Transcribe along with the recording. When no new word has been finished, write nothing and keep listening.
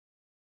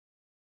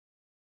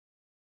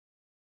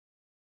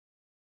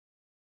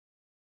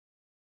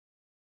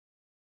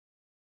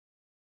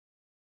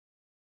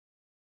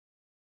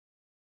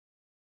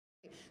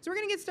So we're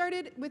going to get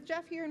started with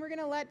Jeff here, and we're going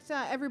to let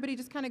everybody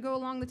just kind of go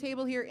along the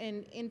table here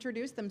and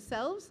introduce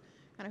themselves,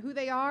 kind of who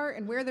they are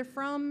and where they're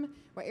from,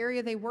 what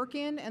area they work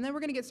in, and then we're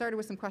going to get started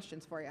with some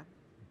questions for you.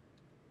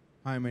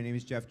 Hi, my name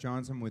is Jeff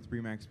Johnson with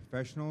REMAX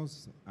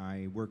Professionals.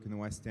 I work in the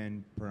West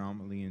End,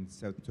 predominantly in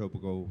South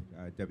Etobicoke,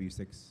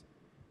 W6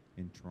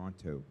 in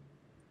Toronto.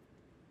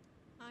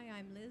 Hi,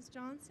 I'm Liz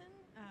Johnson.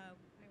 I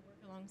work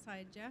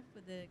alongside Jeff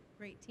with the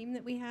great team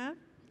that we have.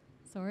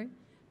 Sorry.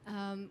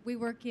 We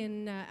work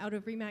out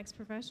of REMAX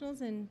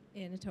Professionals in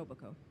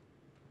Etobicoke.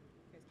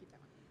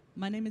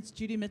 My name is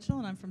Judy Mitchell,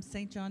 and I'm from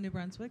St. John, New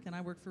Brunswick, and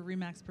I work for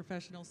REMAX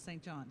Professionals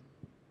St. John.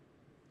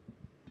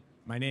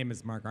 My name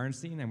is Mark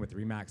Arnstein. I'm with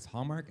REMAX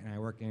Hallmark, and I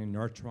work in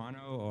North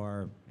Toronto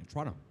or in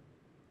Toronto.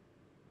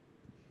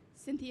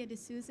 Cynthia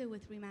D'Souza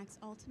with REMAX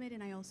Ultimate,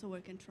 and I also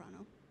work in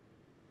Toronto.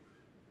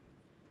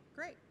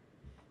 Great.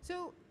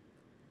 So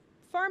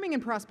farming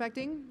and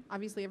prospecting,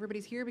 obviously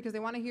everybody's here because they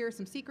want to hear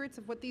some secrets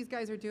of what these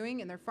guys are doing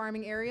in their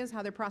farming areas,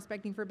 how they're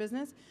prospecting for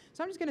business.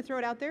 So I'm just going to throw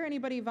it out there.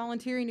 Anybody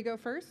volunteering to go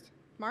first?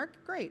 Mark?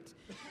 Great.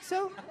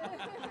 So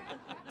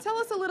tell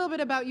us a little bit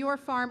about your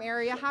farm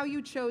area, how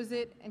you chose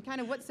it, and kind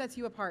of what sets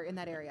you apart in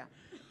that area.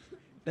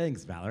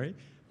 Thanks, Valerie.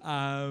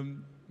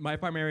 My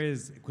farm area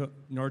is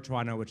North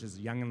Toronto, which is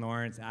Yonge and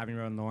Lawrence, Avenue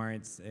Road and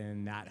Lawrence,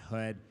 in that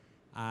hood.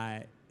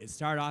 It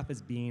started off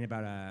as being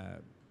about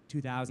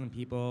 2,000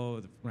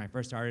 people when I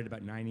first started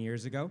about 9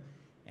 years ago,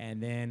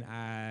 and then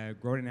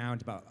grown it now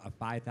into about a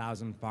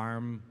 5,000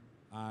 farm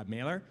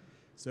mailer.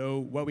 So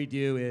what we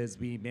do is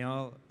we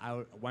mail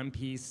out one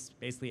piece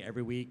basically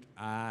every week,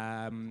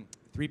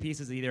 3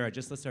 pieces, either a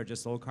just listed or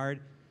just sold card,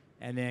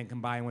 and then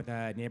combined with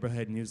a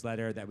neighborhood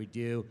newsletter that we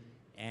do.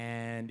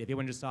 And if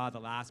anyone just saw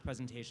the last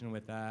presentation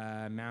with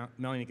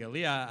Melanie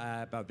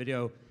Galea about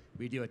video,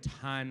 we do a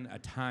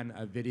ton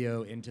of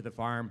video into the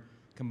farm,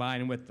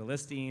 combined with the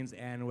listings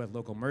and with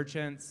local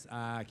merchants,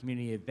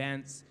 community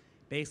events,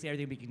 basically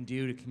everything we can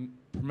do to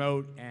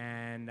promote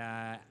and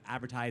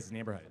advertise the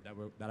neighborhood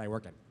that I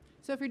work in.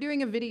 So if you're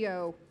doing a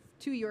video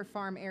to your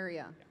farm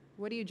area,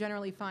 what do you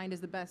generally find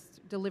is the best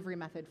delivery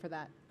method for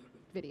that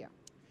video?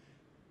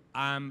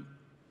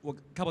 Well,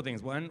 a couple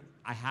things. One,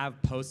 I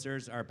have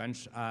posters or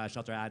bench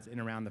shelter ads in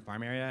and around the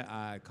farm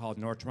area called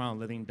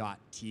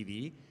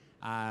NorthTorontoLiving.tv,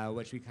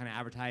 which we kind of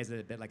advertise it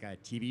a bit like a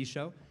TV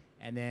show.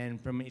 And then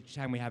from each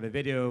time we have a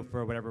video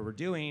for whatever we're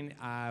doing,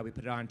 we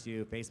put it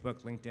onto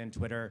Facebook, LinkedIn,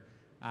 Twitter,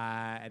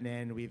 and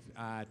then we've,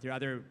 through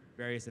other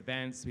various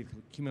events, we've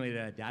accumulated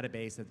a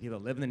database of people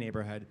that live in the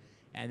neighborhood,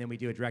 and then we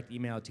do a direct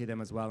email to them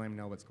as well and let them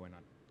know what's going on.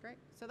 Great.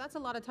 So that's a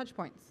lot of touch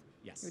points.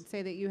 Yes. You would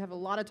say that you have a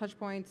lot of touch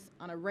points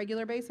on a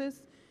regular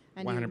basis?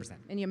 And 100%.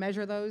 And you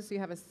measure those, so you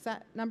have a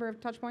set number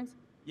of touch points?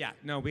 Yeah,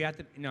 no, we have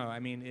to, no, I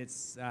mean,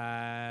 it's,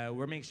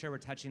 we're making sure we're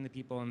touching the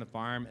people on the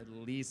farm at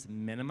least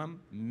minimum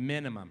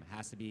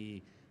has to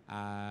be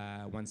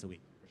once a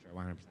week, for sure,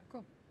 100%.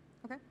 Cool.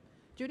 Okay.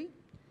 Judy, do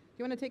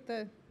you want to take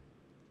the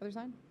other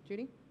side?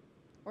 Judy?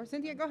 Or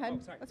Cynthia, go ahead.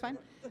 Oh, sorry. That's fine.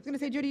 I was going to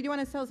say, Judy, do you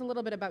want to tell us a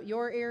little bit about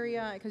your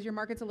area? Because your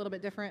market's a little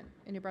bit different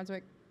in New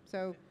Brunswick.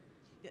 So,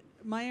 Yeah,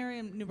 my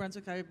area in New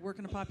Brunswick, I work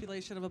in a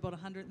population of about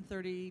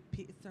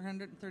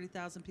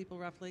 130,000 people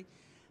roughly.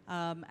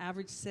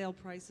 Average sale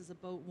price is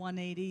about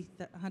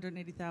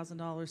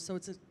 $180,000. So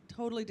it's a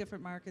totally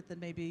different market than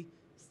maybe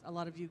a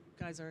lot of you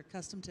guys are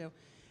accustomed to.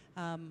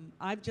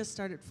 I've just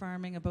started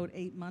farming about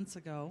 8 months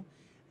ago,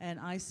 and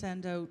I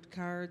send out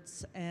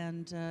cards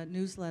and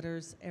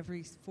newsletters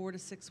every 4 to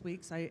 6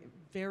 weeks. I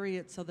vary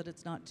it so that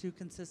it's not too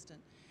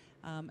consistent.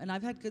 And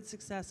I've had good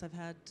success. I've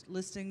had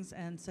listings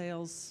and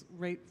sales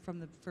right from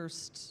the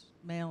first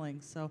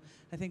mailing. So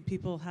I think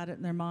people had it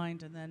in their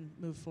mind and then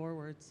moved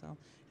forward. So,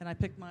 and I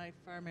picked my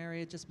farm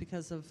area just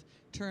because of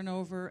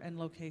turnover and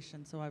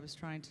location. So I was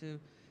trying to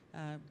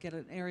get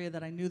an area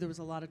that I knew there was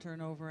a lot of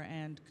turnover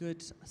and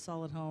good,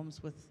 solid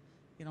homes with,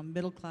 you know,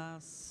 middle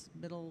class,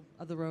 middle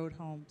of the road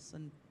homes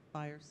and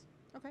buyers.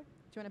 okay. Do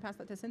you want to pass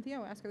that to Cynthia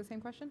or ask her the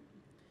same question?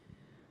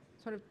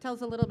 Sort of tell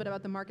us a little bit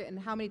about the market and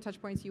how many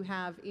touch points you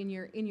have in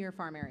your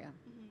farm area.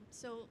 Mm-hmm.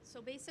 So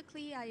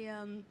basically,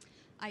 I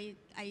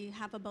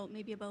have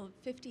maybe about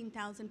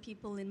 15,000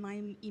 people in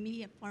my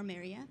immediate farm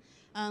area.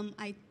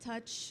 I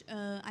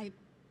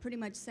pretty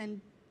much send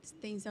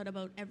things out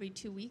about every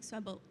 2 weeks, so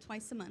about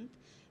twice a month.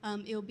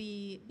 It'll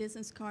be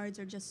business cards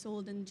or just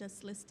sold and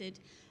just listed.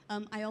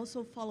 I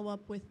also follow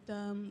up with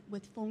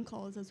phone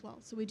calls as well.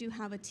 So we do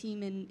have a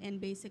team,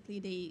 and basically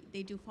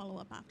they do follow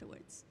up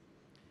afterwards.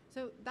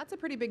 So that's a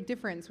pretty big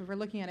difference when we're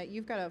looking at it.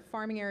 You've got a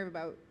farming area of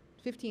about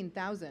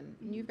 15,000,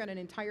 and you've got an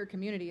entire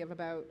community of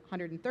about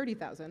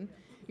 130,000.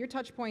 Your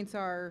touch points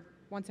are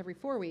once every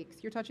 4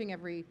 weeks. You're touching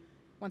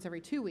once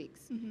every 2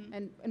 weeks. Mm-hmm.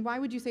 And why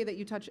would you say that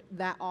you touch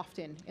that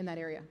often in that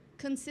area?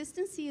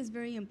 Consistency is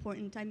very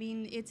important. I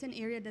mean, it's an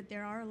area that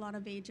there are a lot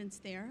of agents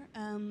there.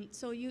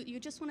 So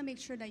you just want to make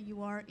sure that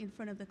you are in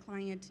front of the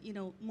client, you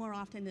know, more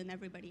often than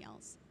everybody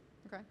else.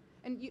 Okay.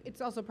 And it's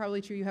also probably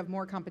true you have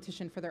more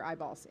competition for their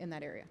eyeballs in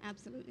that area.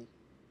 Absolutely.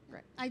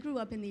 Right. I grew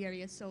up in the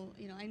area, so,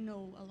 you know, I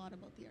know a lot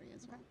about the area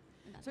as well.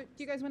 So do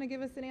you guys want to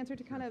give us an answer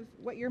to kind of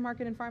what your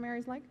market and farm area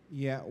is like?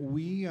 Yeah,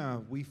 we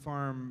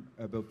farm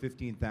about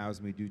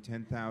 15,000. We do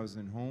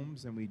 10,000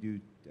 homes and we do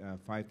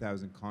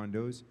 5,000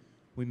 condos.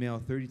 We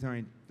mail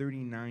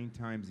 39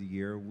 times a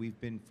year. We've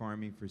been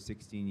farming for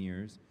 16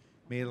 years.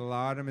 Made a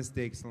lot of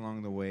mistakes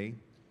along the way.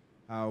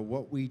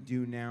 What we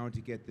do now to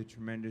get the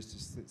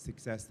tremendous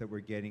success that we're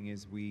getting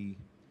is we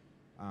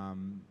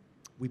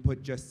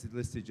put just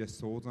listed, just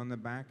sold on the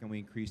back, and we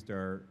increased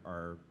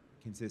our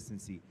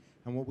consistency.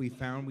 And what we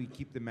found, we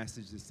keep the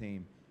message the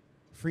same.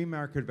 Free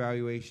market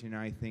valuation,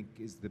 I think,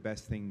 is the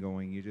best thing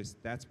going.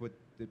 That's what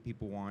the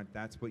people want.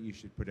 That's what you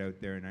should put out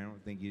there. And I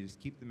don't think you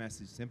just keep the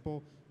message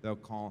simple. They'll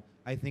call.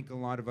 I think a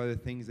lot of other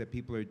things that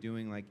people are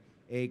doing, like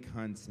egg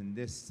hunts and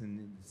this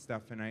and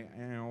stuff. And I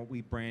know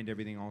we brand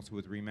everything also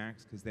with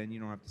REMAX, because then you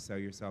don't have to sell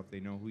yourself. They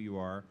know who you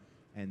are,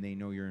 and they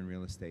know you're in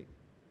real estate.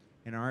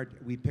 And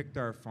we picked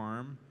our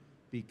farm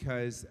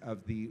because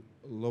of the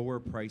lower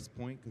price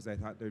point, because I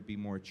thought there'd be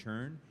more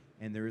churn,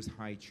 and there is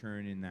high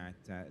churn in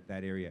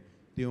that area.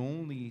 The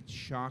only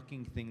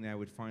shocking thing that I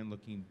would find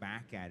looking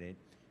back at it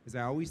is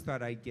I always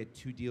thought I'd get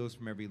 2 deals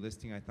from every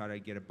listing. I thought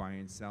I'd get a buy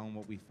and sell, and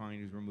what we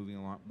find is we're moving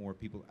a lot more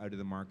people out of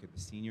the market. The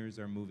seniors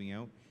are moving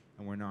out,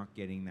 and we're not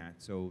getting that.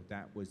 So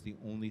that was the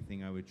only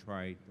thing I would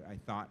try. I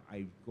thought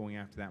going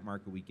after that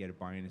market, we'd get a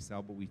buy and a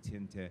sell, but we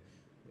tend to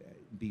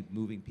be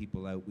moving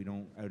people out. We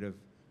don't, out of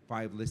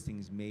 5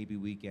 listings, maybe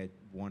we get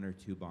 1 or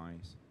 2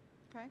 buys.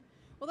 Okay.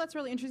 Well, that's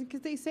really interesting,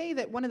 because they say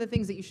that one of the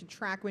things that you should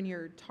track when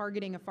you're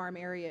targeting a farm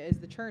area is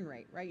the churn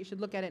rate, right? You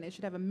should look at it, and it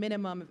should have a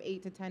minimum of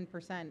 8 to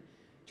 10%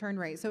 churn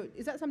rate. So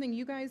is that something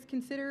you guys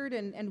considered?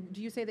 And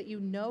do you say that you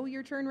know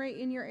your churn rate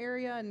in your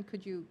area? And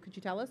could you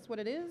tell us what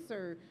it is,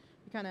 or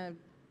you kind of,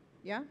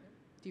 yeah?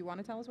 Do you want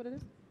to tell us what it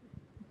is?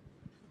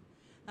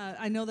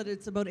 I know that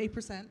it's about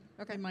 8%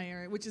 Okay. in my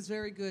area, which is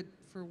very good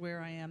for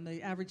where I am.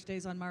 The average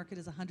days on market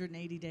is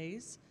 180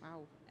 days.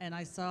 Wow. And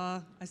I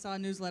saw a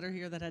newsletter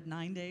here that had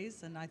 9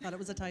 days, and I thought it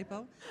was a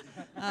typo.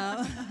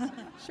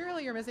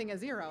 Surely you're missing a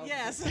 0.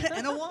 Yes,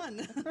 and a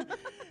 1.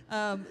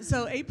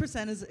 So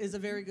 8% is a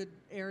very good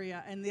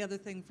area. And the other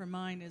thing for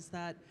mine is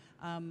that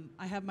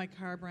I have my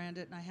car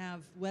branded, and I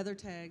have weather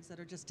tags that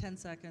are just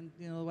 10-second.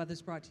 You know, the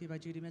weather's brought to you by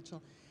Judy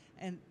Mitchell.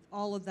 And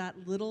all of that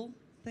little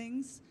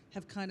things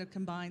have kind of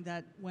combined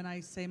that when I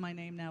say my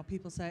name now,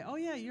 people say, oh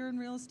yeah, you're in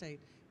real estate,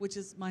 which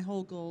is my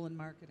whole goal in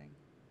marketing.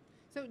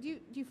 So do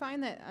you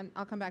find that,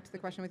 I'll come back to the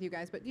question with you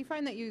guys, but do you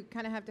find that you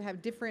kind of have to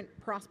have different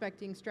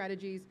prospecting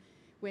strategies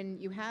when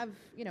you have,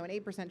 an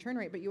 8% churn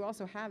rate, but you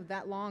also have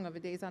that long of a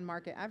days on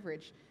market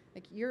average?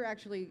 Like, you're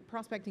actually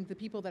prospecting the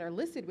people that are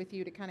listed with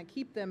you to kind of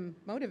keep them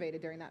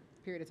motivated during that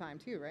period of time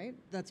too, right?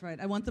 That's right.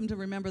 I want them to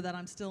remember that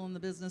I'm still in the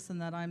business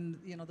and that I'm,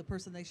 the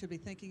person they should be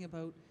thinking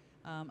about.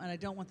 And I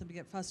don't want them to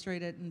get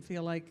frustrated and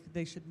feel like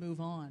they should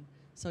move on.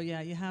 So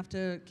yeah, you have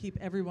to keep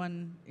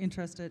everyone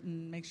interested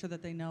and make sure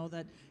that they know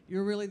that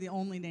you're really the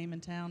only name in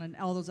town, and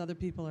all those other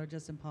people are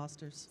just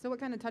imposters. So what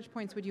kind of touch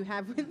points would you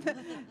have with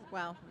them?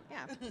 Well,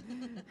 yeah.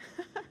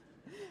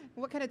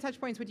 What kind of touch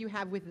points would you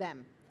have with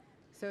them?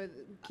 So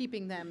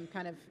keeping them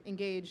kind of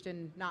engaged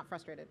and not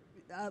frustrated.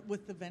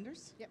 With the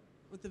vendors? Yep.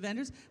 With the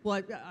vendors?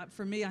 Well,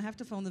 for me, I have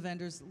to phone the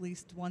vendors at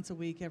least once a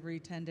week, every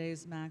 10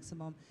 days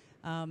maximum,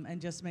 and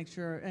just make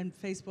sure. And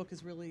Facebook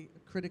is really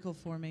critical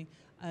for me.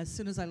 As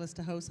soon as I list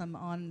a house,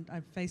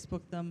 I've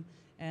Facebooked them,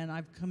 and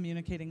I'm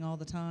communicating all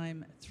the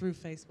time through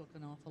Facebook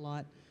an awful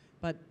lot.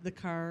 But the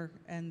car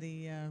and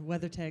the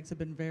weather tags have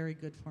been very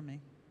good for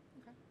me.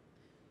 Okay.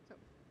 So,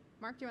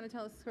 Mark, do you want to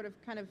tell us sort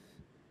of kind of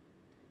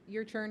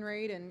your churn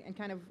rate and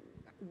kind of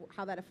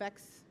how that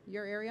affects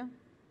your area?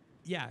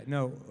 Yeah,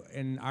 no,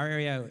 in our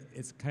area,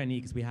 it's kind of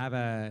neat because we have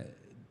a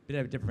bit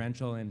of a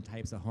differential in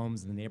types of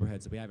homes in the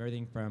neighborhood. So we have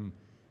everything from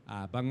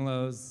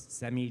bungalows,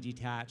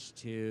 semi-detached,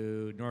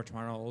 to North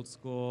Toronto old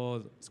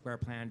school, square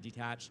plan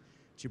detached,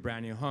 to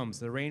brand new homes.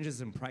 So the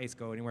ranges in price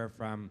go anywhere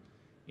from,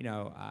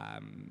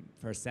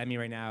 for a semi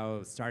right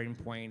now, starting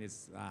point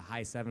is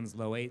high 7s,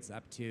 low 8s,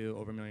 up to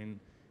over $1 million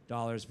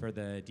for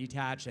the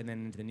detached, and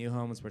then into the new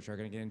homes, which are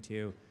going to get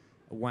into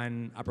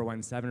upper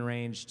 1.7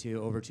 range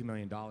to over $2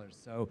 million.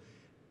 So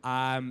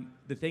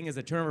the thing is,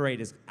 the turnover rate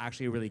is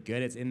actually really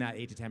good. It's in that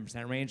 8 to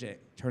 10% range. It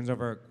turns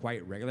over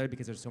quite regularly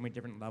because there's so many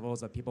different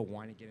levels of people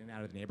wanting to get in and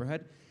out of the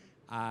neighborhood.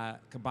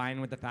 Combined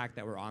with the fact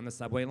that we're on the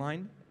subway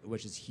line,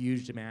 which is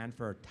huge demand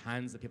for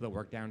tons of people that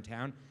work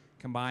downtown,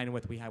 combined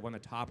with we have one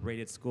of the top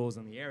rated schools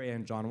in the area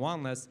in John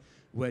Wanless,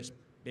 which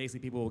basically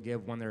people will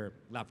give one of their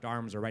left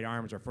arms or right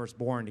arms or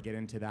firstborn to get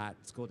into that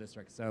school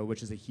district, so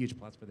which is a huge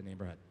plus for the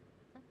neighborhood.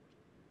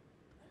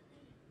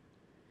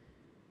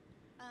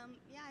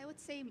 Yeah, I would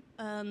say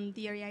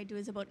the area I do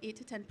is about 8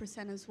 to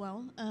 10% as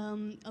well.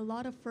 A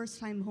lot of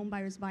first-time home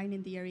buyers buying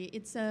in the area.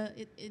 It's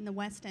in the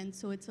West End,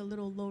 so it's a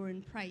little lower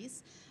in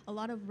price. A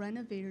lot of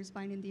renovators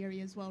buying in the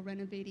area as well,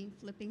 renovating,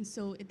 flipping,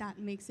 so that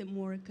makes it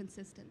more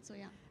consistent, so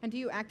yeah. And do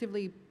you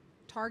actively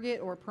target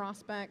or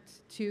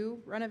prospect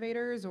to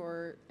renovators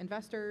or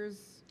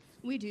investors,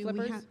 We do.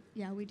 Flippers?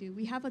 We do.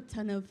 We have a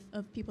ton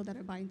of people that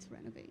are buying to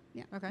renovate.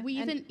 Yeah. Okay. We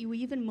And-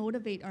 even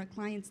motivate our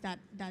clients that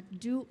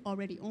do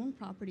already own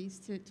properties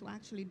to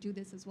actually do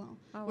this as well.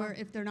 Oh, Where wow.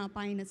 if they're not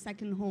buying a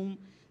second home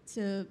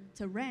to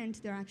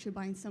rent, they're actually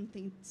buying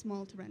something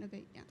small to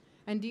renovate. Yeah.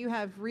 And do you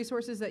have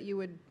resources that you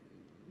would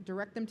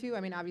direct them to?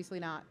 I mean, obviously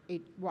not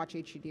watch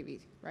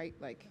HGTV, right?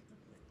 Like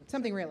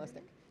something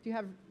realistic. Do you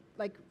have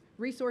like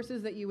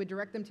resources that you would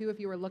direct them to if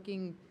you were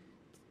looking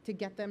to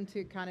get them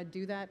to kind of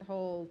do that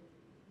whole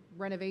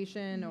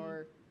renovation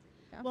or?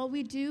 Yeah. Well,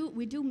 we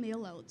do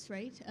mail outs,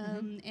 right?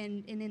 Mhm.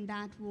 And in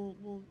that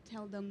we'll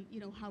tell them, you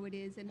know, how it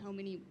is and how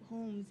many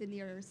homes in the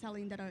area are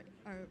selling that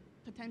are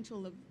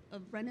potential of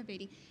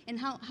renovating, and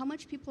how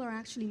much people are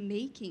actually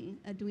making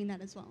doing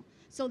that as well.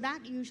 So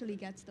that usually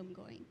gets them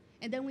going.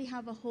 And then we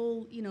have a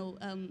whole, you know,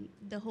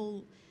 the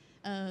whole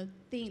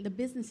thing, the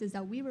businesses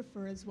that we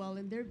refer as well,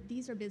 and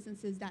these are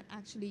businesses that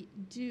actually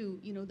do,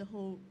 you know, the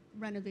whole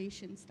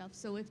renovation stuff.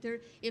 So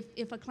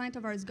if a client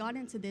of ours got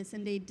into this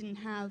and they didn't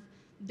have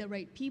the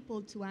right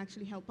people to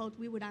actually help out,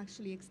 we would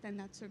actually extend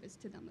that service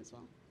to them as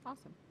well.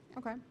 Awesome.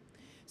 Okay.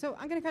 So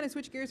I'm going to kind of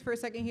switch gears for a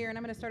second here, and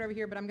I'm going to start over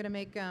here, but I'm going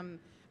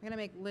to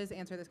make Liz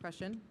answer this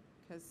question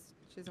because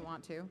she doesn't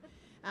want to.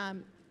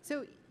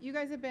 So you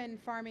guys have been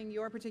farming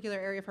your particular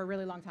area for a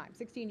really long time,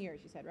 16 years,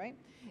 you said, right?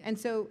 Yes. And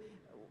so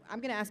I'm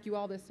going to ask you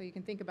all this so you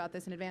can think about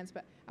this in advance,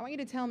 but I want you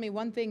to tell me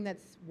one thing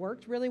that's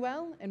worked really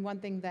well and one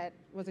thing that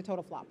was a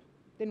total flop,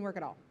 didn't work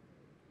at all.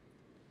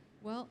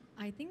 Well,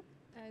 I think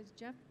as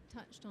Jeff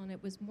touched on,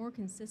 it was more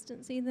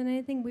consistency than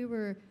anything. We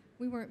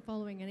weren't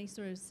following any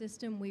sort of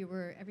system.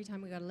 Every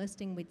time we got a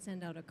listing, we'd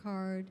send out a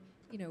card,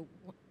 you know,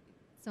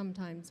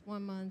 sometimes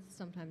 1 month,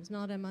 sometimes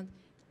not a month,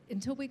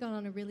 until we got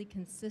on a really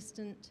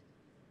consistent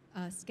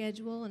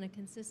schedule and a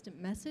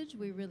consistent message.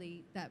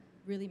 That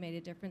really made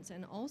a difference.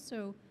 And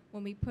also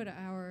when we put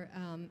our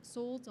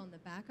solds on the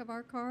back of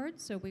our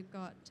cards, so we've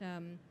got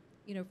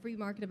you know, free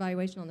market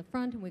evaluation on the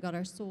front, and we got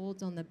our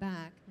solds on the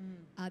back.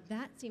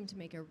 That seemed to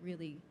make a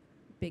really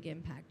big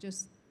impact.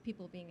 Just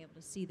people being able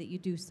to see that you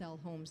do sell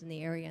homes in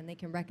the area, and they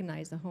can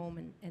recognize the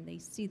home, and they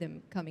see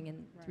them coming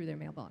in through their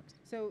mailbox.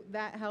 So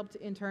that helped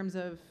in terms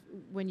of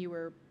when you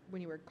were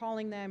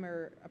calling them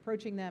or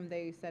approaching them,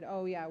 they said,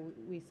 oh yeah,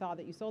 we saw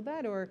that you sold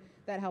that, or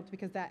that helped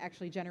because that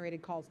actually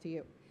generated calls to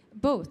you?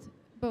 Both.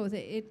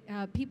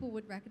 People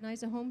would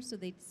recognize a home, so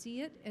they'd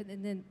see it,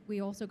 and then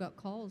we also got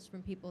calls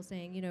from people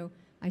saying, you know,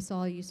 I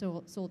saw you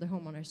sold a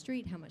home on our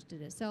street. How much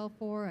did it sell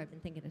for? I've been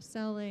thinking of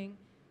selling.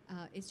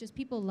 It's just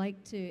people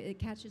it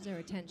catches their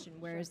attention,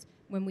 whereas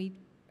when we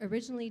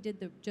originally did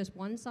the just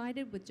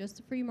one-sided with just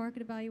the free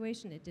market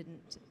evaluation, it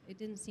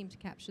didn't seem to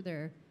capture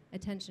their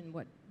attention.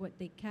 What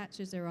they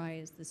catches their eye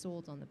is the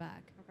solds on the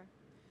back. Okay.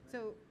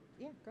 So,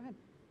 yeah, go ahead.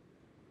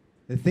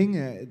 The thing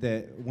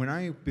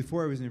that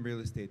before I was in real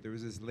estate, there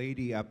was this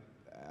lady up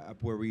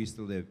where we used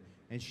to live,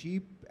 and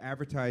she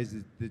advertised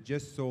the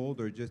just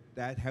sold or just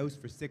that house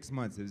for 6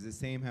 months. It was the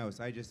same house.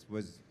 I just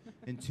was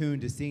in tune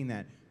to seeing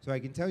that. So I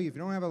can tell you, if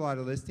you don't have a lot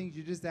of listings,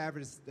 you just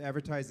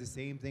advertise the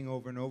same thing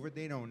over and over.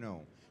 They don't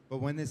know. But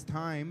when it's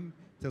time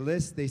to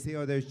list, they say,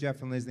 oh, there's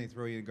Jeff and Liz, and they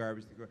throw you in the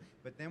garbage.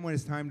 But then when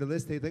it's time to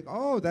list, they think,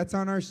 oh, that's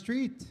on our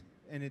street.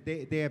 And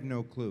they have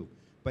no clue.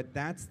 But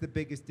that's the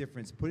biggest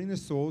difference. Putting the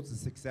solds, the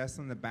success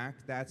on the back,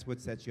 that's what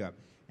sets you up.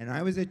 And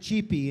I was a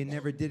cheapie and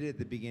never did it at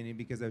the beginning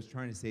because I was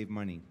trying to save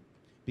money.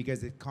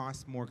 Because it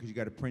costs more because you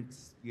got to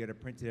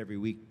print it every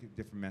week, a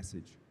different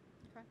message.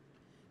 Okay.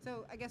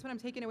 So I guess what I'm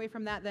taking away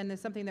from that then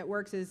is something that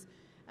works is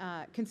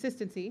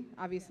consistency,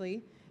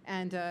 obviously,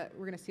 and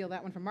we're going to steal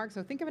that one from Mark.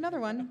 So think of another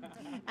one,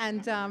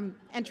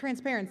 and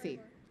transparency.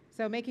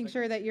 So making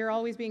sure that you're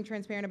always being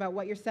transparent about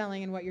what you're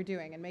selling and what you're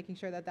doing, and making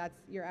sure that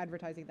you're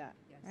advertising that.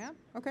 Yes.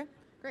 Yeah. Okay.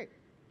 Great.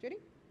 Judy,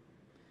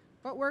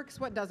 what works?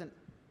 What doesn't?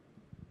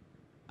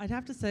 I'd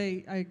have to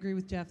say I agree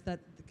with Jeff that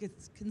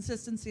it's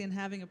consistency and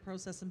having a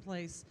process in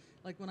place.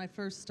 Like when I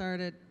first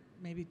started,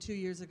 maybe 2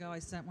 years ago, I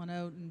sent one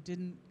out and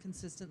didn't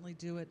consistently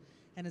do it.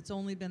 And it's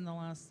only been the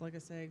last, like I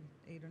say,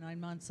 8 or 9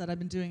 months that I've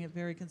been doing it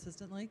very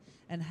consistently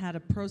and had a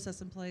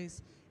process in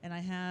place. And I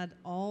had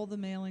all the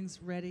mailings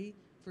ready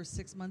for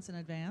 6 months in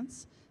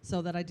advance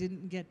so that I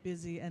didn't get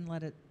busy and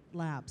let it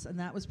lapse. And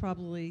that was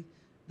probably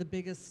the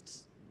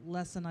biggest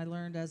lesson I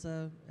learned as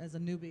a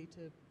newbie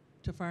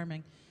to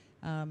farming.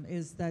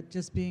 Is that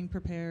just being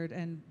prepared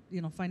and,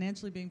 you know,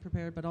 financially being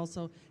prepared, but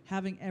also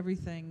having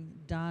everything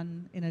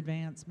done in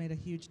advance made a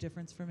huge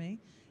difference for me.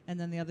 And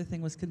then the other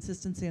thing was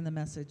consistency in the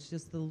message.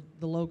 Just the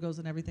logos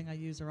and everything I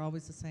use are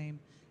always the same.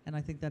 And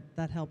I think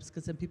that helps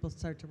because then people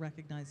start to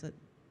recognize it.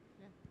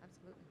 Yeah,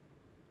 absolutely.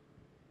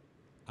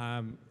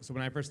 So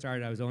when I first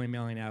started, I was only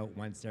mailing out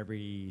once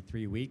every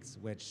 3 weeks,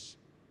 which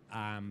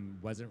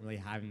wasn't really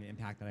having the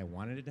impact that I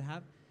wanted it to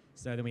have.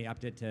 So then we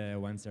upped it to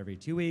once every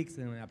 2 weeks,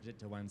 and then we upped it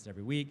to once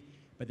every week.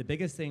 But the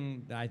biggest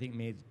thing that I think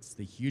makes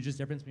the hugest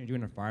difference when you're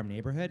doing a farm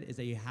neighborhood is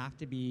that you have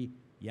to be,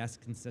 yes,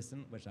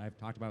 consistent, which I've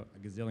talked about a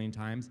gazillion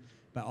times,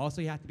 but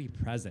also you have to be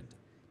present.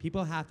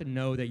 People have to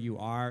know that you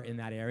are in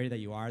that area, that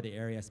you are the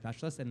area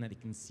specialist, and that they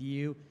can see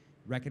you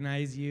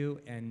recognize you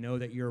and know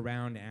that you're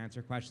around to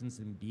answer questions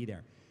and be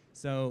there.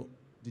 So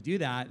to do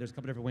that, there's a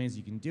couple different ways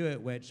you can do it,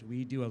 which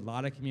we do a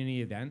lot of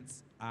community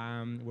events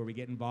where we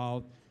get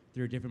involved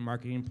through different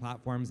marketing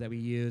platforms that we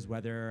use,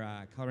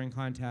 whether coloring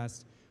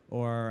contest,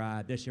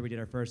 or this year we did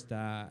our first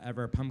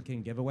ever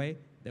pumpkin giveaway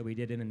that we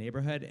did in the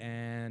neighborhood,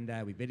 and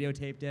we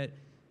videotaped it.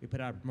 We put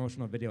out a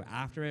promotional video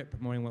after it,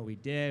 promoting what we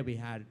did. We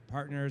had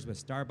partners with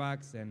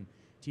Starbucks and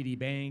TD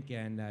Bank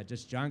and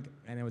Just Junk,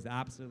 and it was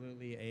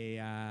absolutely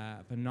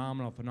a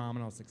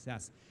phenomenal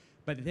success.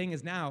 But the thing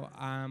is now,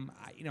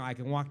 I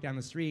can walk down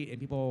the street and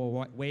people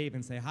will wave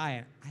and say hi,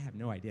 and I have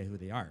no idea who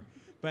they are.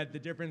 But the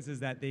difference is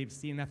that they've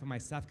seen enough of my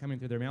stuff coming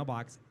through their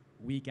mailbox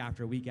week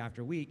after week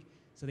after week,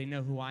 so they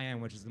know who I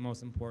am, which is the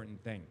most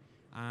important thing.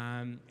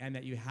 And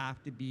that you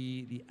have to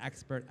be the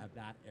expert of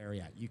that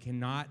area. You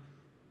cannot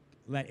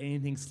let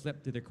anything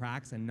slip through the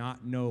cracks and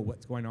not know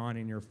what's going on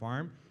in your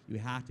farm. You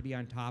have to be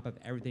on top of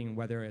everything,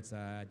 whether it's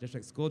a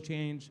district school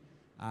change,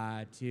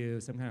 to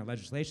some kind of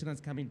legislation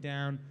that's coming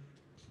down.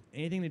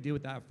 Anything to do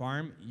with that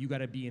farm, you got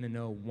to be in the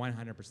know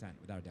 100%,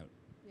 without a doubt.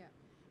 Yeah,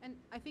 and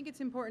I think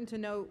it's important to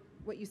note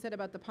what you said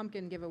about the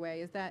pumpkin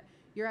giveaway, is that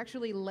you're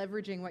actually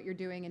leveraging what you're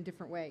doing in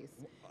different ways.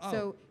 Oh.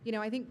 So,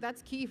 I think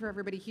that's key for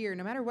everybody here.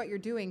 No matter what you're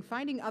doing,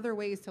 finding other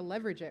ways to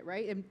leverage it,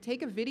 right? And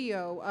take a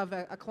video of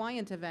a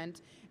client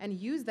event and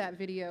use that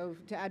video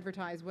to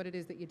advertise what it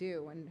is that you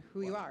do and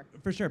who you are.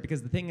 For sure,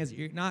 because the thing is,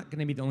 you're not going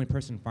to be the only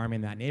person farming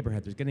in that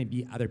neighborhood. There's going to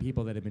be other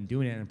people that have been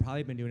doing it and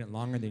probably been doing it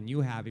longer than you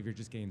have if you're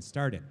just getting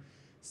started.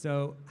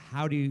 So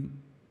how do you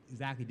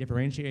exactly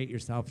differentiate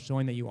yourself,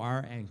 showing that you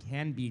are and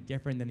can be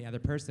different than the other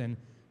person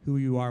who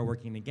you are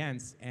working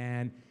against?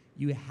 And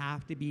you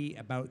have to be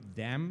about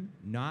them,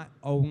 not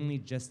only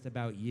just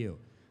about you.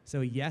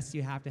 So yes,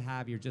 you have to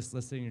have your just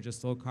listing, your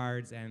just sold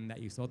cards, and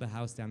that you sold the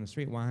house down the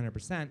street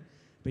 100%,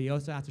 but you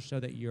also have to show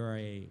that you're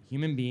a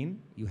human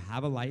being, you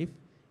have a life,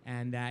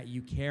 and that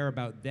you care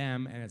about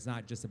them, and it's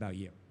not just about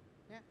you.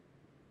 Yeah.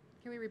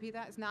 Can we repeat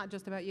that? It's not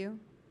just about you?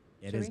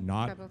 It Should is we?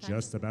 not Couple of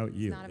just times? about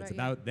you. It's It's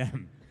not about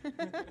them.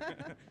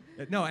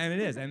 No, and it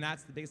is, and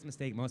that's the biggest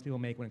mistake most people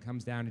make when it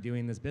comes down to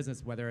doing this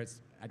business, whether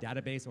it's a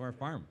database or a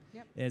farm,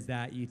 is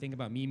that you think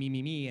about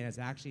me, and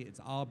it's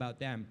all about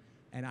them.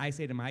 And I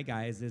say to my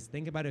guys is,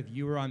 think about if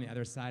you were on the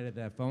other side of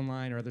the phone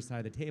line or other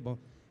side of the table,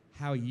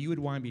 how you would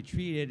want to be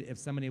treated if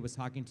somebody was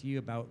talking to you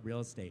about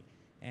real estate.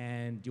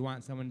 And do you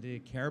want someone to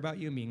care about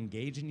you and be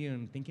engaged in you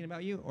and thinking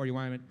about you, or do you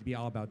want it to be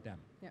all about them?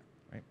 Yeah.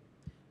 Right?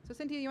 So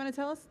Cynthia, you want to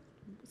tell us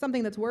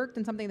something that's worked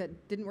and something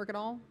that didn't work at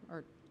all?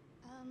 Or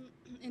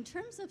In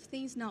terms of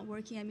things not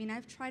working, I mean,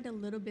 I've tried a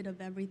little bit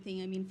of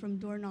everything. I mean, from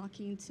door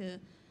knocking to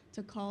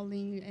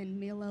calling and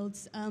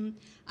mail-outs.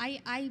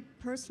 I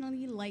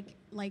personally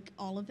like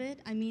all of it.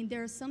 I mean,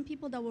 there are some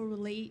people that will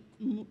relate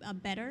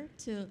better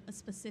to a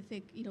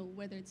specific,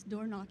 whether it's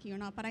door knocking or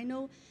not. But I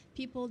know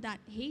people that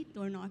hate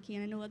door knocking,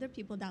 and I know other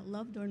people that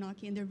love door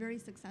knocking, and they're very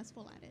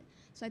successful at it.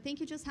 So I think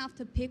you just have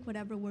to pick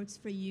whatever works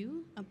for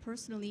you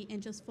personally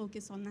and just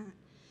focus on that.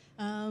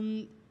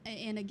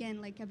 And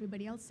again, like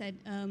everybody else said,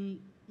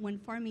 when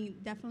farming,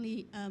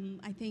 definitely,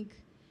 I think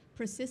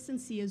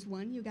persistency is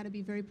one. You got to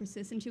be very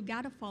persistent. You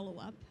got to follow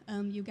up.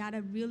 You got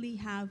to really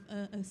have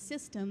a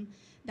system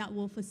that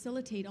will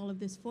facilitate all of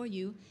this for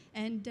you,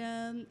 and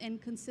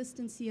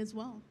consistency as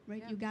well,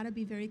 right? Yeah. You got to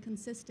be very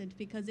consistent,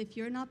 because if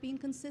you're not being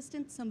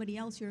consistent, somebody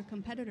else, your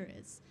competitor,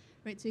 is,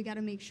 right? So you got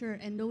to make sure,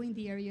 and knowing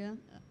the area,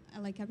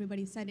 like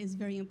everybody said, is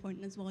very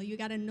important as well. You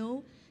got to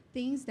know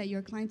things that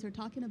your clients are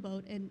talking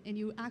about, and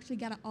you actually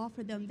got to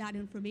offer them that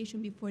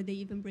information before they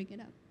even bring it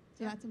up.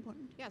 So that's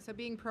important. yeah, so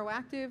being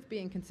proactive,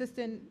 being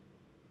consistent,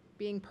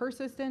 being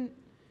persistent.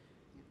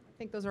 I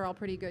think those are all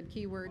pretty good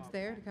keywords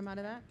there to come out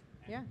of that.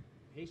 Yeah.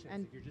 Patience.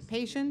 And If you're just-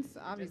 patience,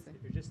 obviously.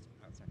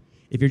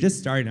 If you're just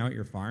starting out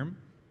your farm,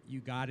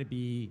 you got to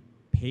be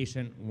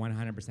patient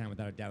 100%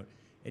 without a doubt.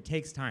 It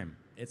takes time.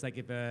 It's like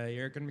if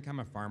you're going to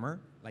become a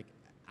farmer, like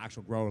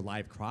actual grow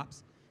live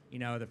crops,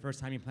 the first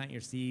time you plant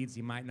your seeds,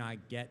 you might not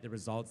get the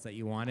results that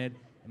you wanted.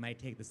 It might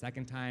take the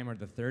second time or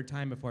the third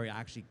time before it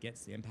actually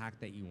gets the impact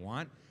that you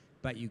want.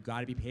 But you got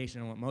to be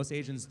patient. And what most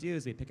agents do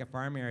is they pick a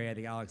farm area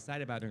they get all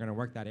excited about. They're going to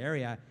work that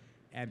area,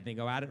 and they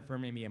go at it for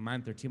maybe a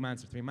month or 2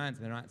 months or 3 months,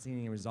 and they're not seeing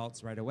any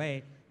results right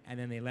away. And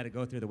then they let it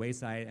go through the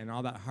wayside, and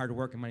all that hard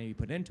work and money you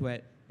put into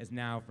it is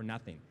now for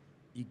nothing.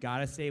 You got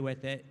to stay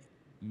with it.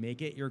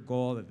 Make it your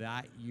goal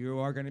that you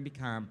are going to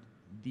become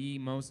the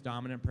most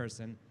dominant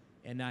person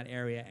in that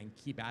area, and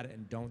keep at it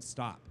and don't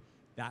stop.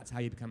 That's how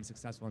you become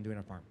successful in doing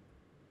a farm.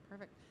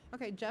 Perfect.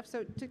 Okay, Jeff,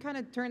 so to kind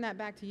of turn that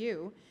back to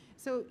you,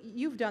 so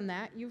you've done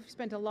that. You've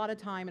spent a lot of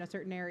time in a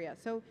certain area.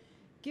 So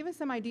give us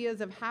some ideas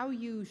of how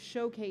you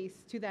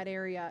showcase to that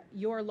area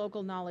your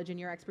local knowledge and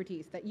your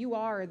expertise, that you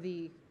are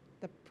the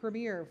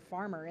premier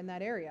farmer in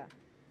that area.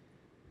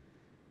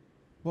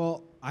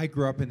 Well, I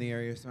grew up in the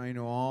area, so I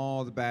know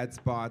all the bad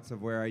spots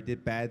of where I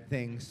did bad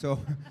things. So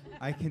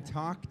I can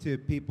talk to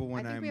people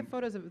when I think I'm... we have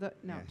photos of the,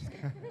 no. Yes. just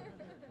kidding.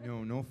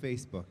 No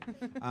Facebook.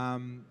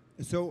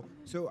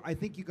 So I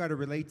think you got to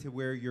relate to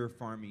where you're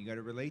farming. You got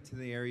to relate to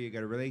the area. You got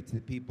to relate to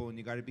the people, and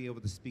you got to be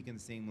able to speak in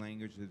the same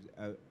language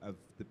of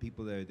the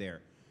people that are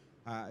there.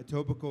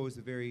 Etobicoke is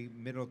a very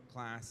middle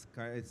class.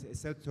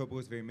 South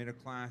Etobicoke is very middle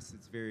class.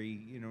 It's very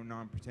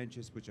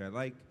non-pretentious, which I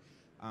like.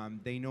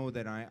 They know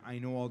that I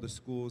know all the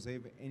schools.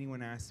 If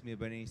anyone asks me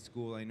about any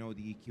school, I know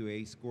the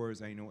EQA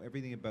scores. I know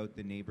everything about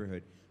the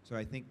neighborhood. So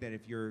I think that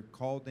if you're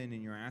called in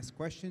and you're asked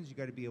questions, you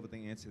got to be able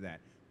to answer that.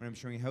 When I'm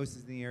showing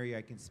houses in the area,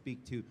 I can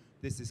speak to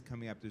this is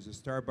coming up. There's a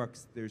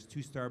Starbucks. There's 2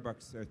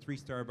 Starbucks or 3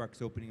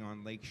 Starbucks opening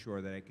on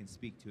Lakeshore that I can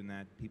speak to, and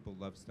that people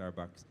love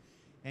Starbucks.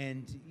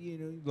 And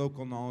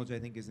local knowledge I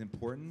think is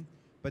important.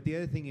 But the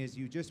other thing is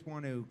you just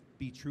want to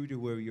be true to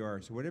where you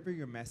are. So whatever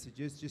your message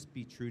is, just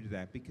be true to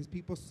that, because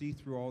people see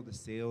through all the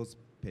sales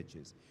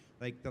pitches.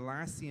 Like the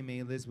last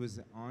CMA Liz was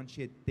on,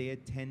 they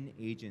had 10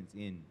 agents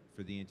in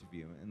for the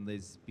interview, and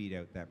Liz beat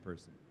out that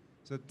person.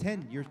 So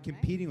 10, you're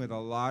competing with a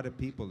lot of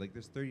people. Like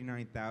there's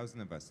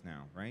 39,000 of us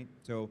now, right?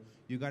 So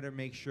you got to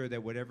make sure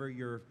that whatever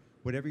you're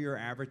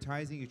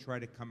advertising, you try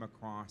to come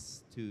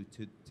across to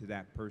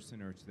that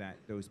person or to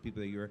those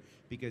people that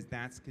because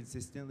that's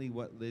consistently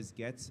what Liz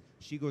gets.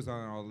 She goes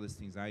on all the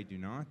listings, I do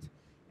not,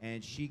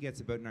 and she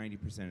gets about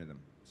 90% of them.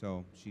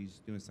 So she's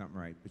doing something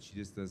right, but she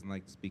just doesn't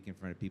like to speak in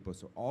front of people.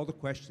 So all the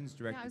questions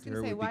directed to her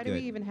would be good. Why do we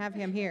even have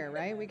him here,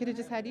 right? We could have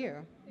just had you.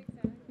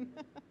 Exactly.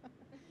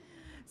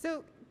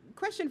 So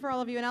question for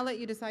all of you, and I'll let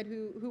you decide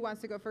who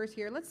wants to go first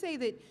here. Let's say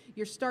that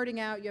you're starting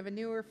out, you have a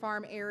newer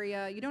farm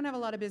area, you don't have a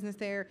lot of business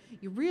there,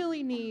 you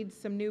really need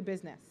some new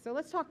business. So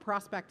let's talk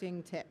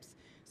prospecting tips.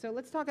 So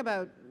let's talk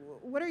about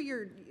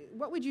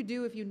what would you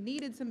do if you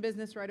needed some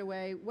business right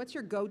away? What's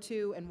your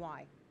go-to and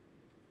why?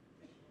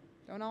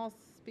 Don't all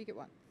speak at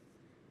once.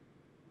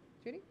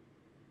 Judy?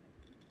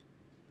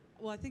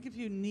 Well, I think if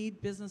you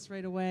need business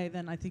right away,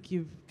 then I think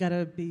you've got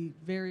to be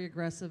very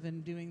aggressive in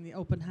doing the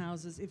open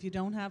houses. If you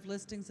don't have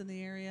listings in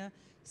the area,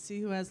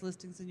 see who has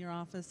listings in your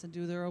office and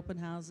do their open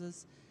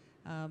houses.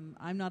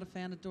 I'm not a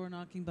fan of door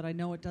knocking, but I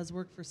know it does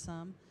work for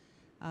some.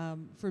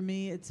 For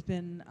me, it's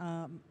been,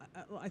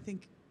 I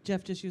think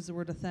Jeff just used the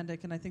word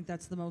authentic, and I think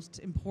that's the most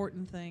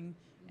important thing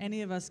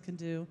any of us can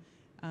do.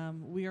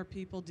 We are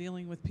people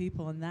dealing with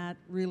people, and that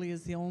really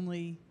is the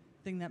only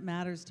thing that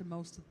matters to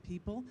most of the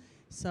people.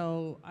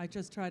 So I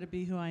just try to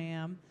be who I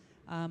am.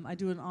 I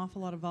do an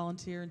awful lot of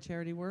volunteer and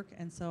charity work,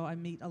 and so I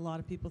meet a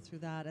lot of people through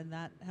that, and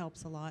that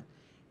helps a lot.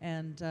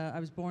 And I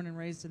was born and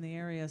raised in the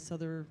area,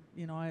 so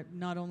I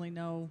not only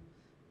know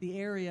the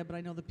area, but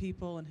I know the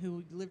people and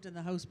who lived in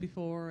the house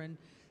before, and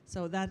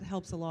so that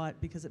helps a lot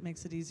because it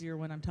makes it easier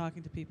when I'm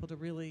talking to people to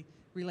really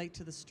relate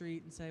to the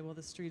street and say, well,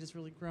 the street is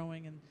really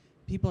growing, and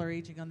people are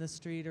aging on this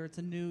street, or it's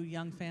a new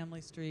young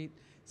family street.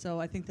 So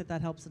I think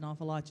that helps an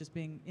awful lot, just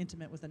being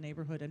intimate with the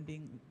neighborhood and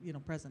being,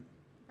 present.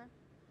 Okay.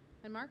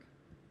 And Mark?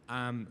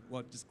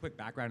 Well, just quick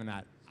background on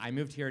that. I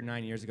moved here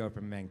 9 years ago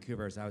from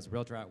Vancouver, so I was a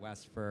realtor out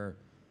west for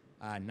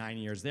 9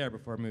 years there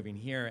before moving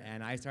here,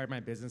 and I started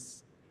my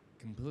business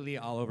completely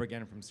all over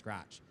again from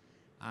scratch.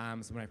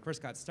 So when I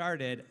first got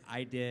started,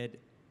 I did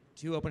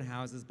 2 open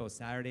houses, both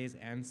Saturdays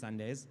and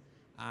Sundays,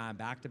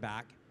 back to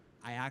back.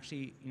 I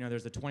actually,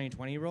 there's a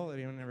 20/20 rule. Have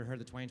anyone ever heard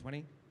the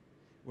 20/20?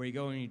 Where you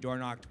go and you door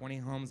knock 20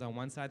 homes on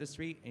one side of the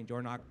street and you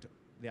door knock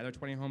the other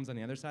 20 homes on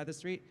the other side of the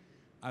street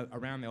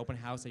around the open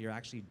house that you're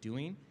actually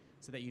doing,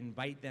 so that you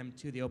invite them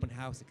to the open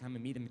house to come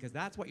and meet them, because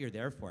that's what you're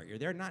there for. You're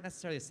there not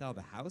necessarily to sell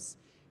the house.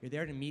 You're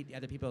there to meet the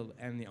other people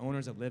and the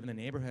owners that live in the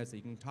neighborhood, so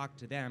you can talk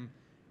to them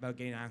about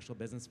getting actual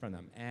business from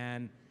them.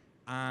 And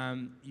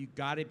you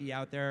got to be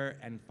out there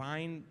and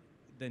find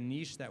the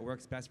niche that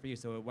works best for you.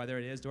 So whether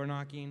it is door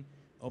knocking,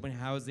 open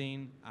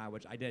housing,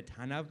 which I did a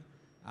ton of.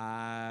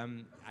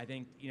 I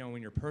think,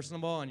 when you're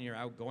personable and you're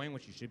outgoing,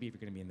 which you should be if you're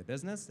going to be in the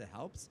business, it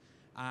helps.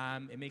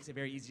 It makes it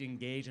very easy to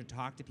engage and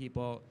talk to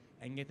people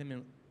and get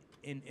them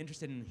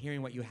interested in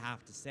hearing what you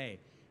have to say.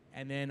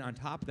 And then on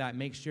top of that,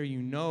 make sure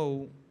you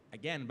know,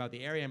 again, about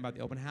the area and about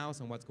the open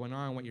house and what's going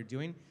on and what you're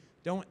doing.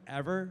 Don't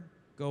ever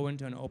go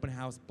into an open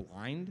house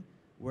blind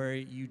where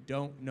you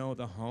don't know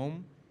the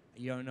home.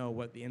 You don't know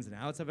what the ins and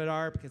outs of it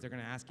are, because they're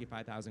going to ask you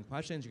 5,000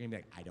 questions. You're going to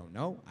be like, I don't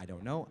know, I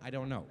don't know, I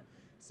don't know.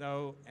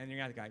 So, and you're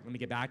going to go, let me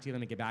get back to you, let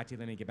me get back to you,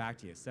 let me get back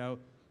to you. So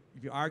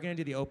if you are going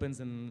to do the opens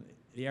in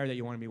the area that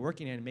you want to be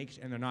working in,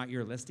 and they're not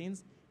your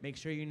listings, make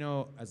sure you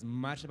know as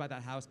much about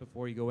that house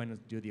before you go in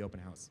and do the open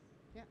house.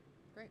 Yeah,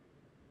 great.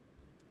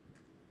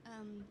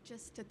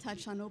 Just to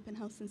touch on open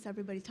house, since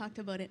everybody talked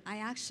about it, I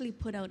actually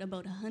put out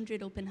about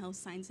 100 open house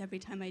signs every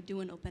time I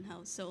do an open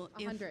house. So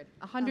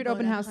 100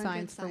 open house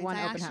signs for one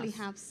open house. I actually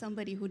have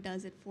somebody who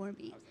does it for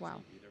me.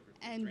 Wow.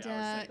 And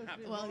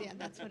well, yeah,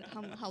 that's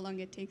how long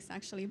it takes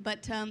actually.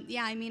 But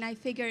yeah, I mean, I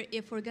figure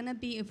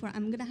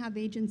I'm gonna have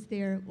agents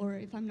there, or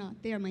if I'm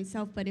not there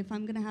myself, but if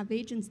I'm gonna have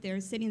agents there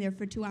sitting there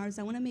for 2 hours,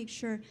 I want to make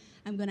sure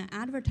I'm gonna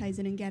advertise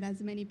it and get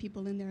as many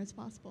people in there as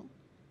possible,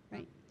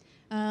 right?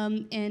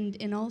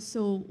 And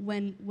also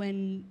when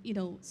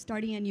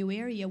starting a new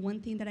area, one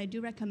thing that I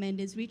do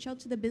recommend is reach out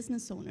to the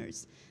business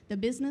owners. The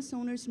business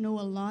owners know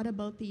a lot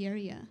about the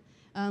area.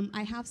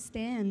 I have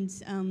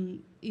stands,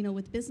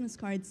 with business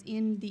cards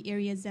in the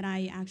areas that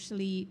I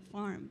actually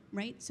farm,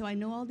 right? So I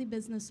know all the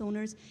business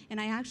owners, and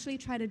I actually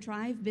try to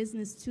drive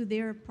business to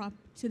their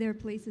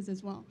places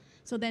as well.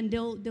 So then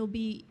they'll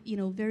be,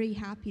 very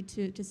happy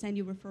to send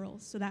you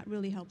referrals. So that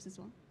really helps as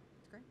well.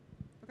 That's great.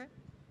 Okay.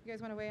 You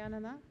guys want to weigh in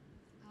on that?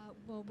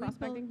 Well,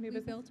 Prospecting, new we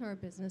business? built our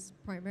business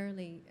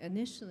primarily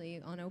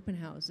initially on open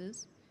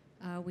houses.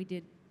 We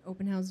did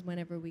open houses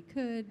whenever we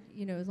could.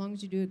 As long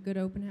as you do a good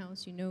open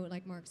house,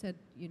 like Mark said,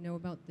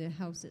 about the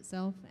house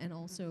itself and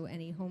also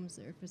any homes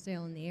that are for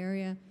sale in the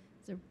area.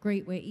 It's a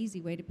great way,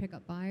 easy way to pick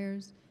up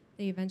buyers.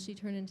 They eventually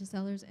turn into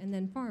sellers, and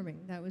then farming.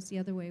 That was the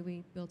other way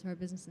we built our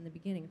business in the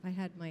beginning. If I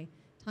had my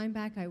time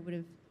back, I would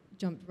have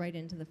jumped right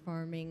into the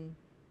farming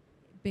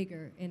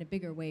in a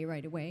bigger way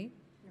right away.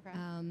 Okay.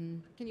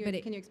 Can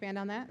you expand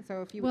on that?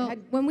 So if you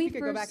when we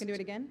could go back and do it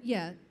again?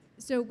 Yeah.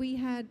 So we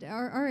had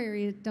our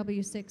area,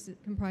 W6,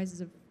 it comprises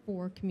of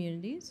 4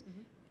 communities.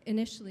 Mm-hmm.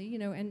 Initially,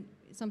 and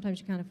sometimes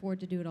you can't afford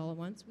to do it all at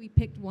once. We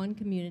picked one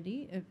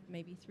community of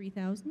maybe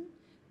 3,000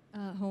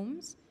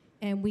 homes,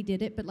 and we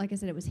did it. But like I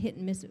said, it was hit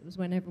and miss. It was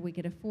whenever we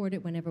could afford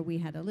it, whenever we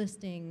had a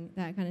listing,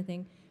 that kind of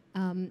thing.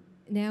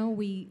 Now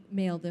we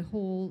mail the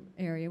whole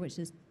area, which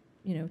is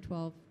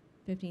 12,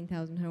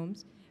 15,000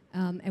 homes,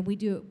 and we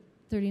do it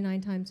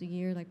 39 times a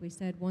year, like we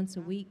said, once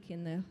a week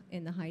in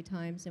the high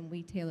times, and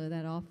we tailor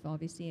that off,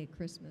 obviously, at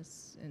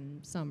Christmas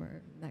and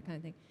summer, that kind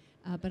of thing.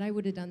 But I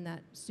would have done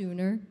that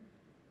sooner,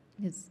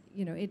 because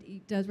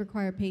it does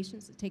require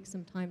patience. It takes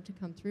some time to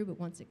come through, but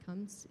once it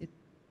comes,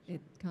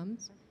 it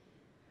comes.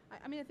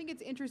 I think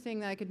it's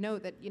interesting that I could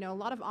note that, a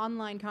lot of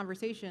online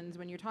conversations,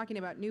 when you're talking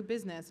about new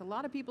business, a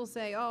lot of people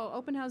say, oh,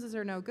 open houses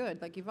are no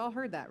good. Like, you've all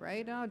heard that,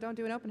 right? Oh, don't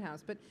do an open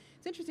house. But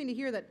it's interesting to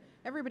hear that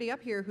everybody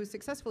up here who's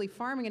successfully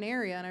farming an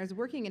area, and I was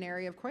working an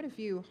area of quite a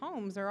few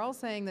homes, are all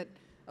saying that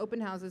open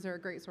houses are a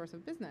great source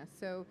of business.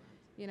 So,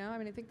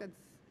 I think that's...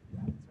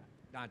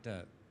 Not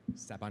to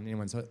step on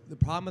anyone. So the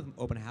problem with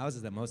open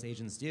houses that most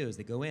agents do is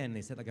they go in,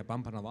 they sit like a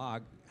bump on a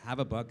log, have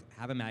a book,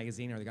 have a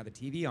magazine, or they got the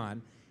TV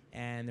on,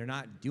 and they're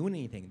not doing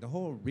anything. The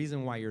whole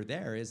reason why you're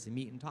there is to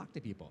meet and talk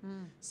to people.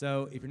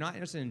 So if you're not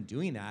interested in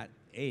doing that,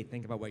 A,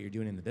 think about what you're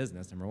doing in the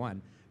business, number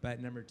one. But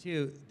number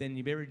two, then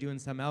you better be doing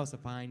something else to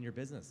find your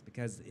business.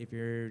 Because if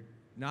you're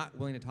not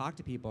willing to talk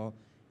to people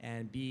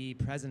and be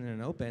present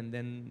and open,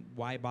 then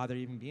why bother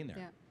even being there?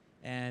 Yeah.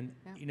 And,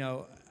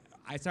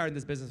 I started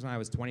this business when I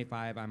was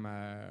 25. I'm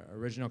an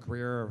original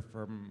career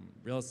from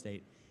real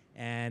estate.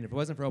 And if it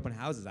wasn't for open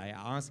houses, I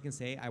honestly can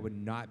say I would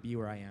not be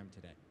where I am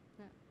today.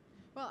 Yeah.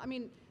 Well,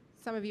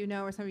 some of you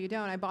know or some of you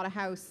don't. I bought a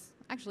house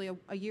actually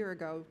a year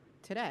ago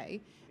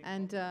today,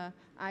 and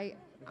I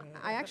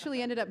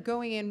actually ended up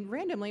going in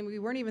randomly. We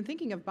weren't even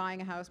thinking of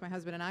buying a house, my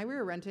husband and I. We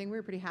were renting. We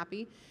were pretty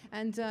happy.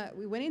 And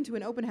we went into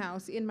an open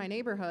house in my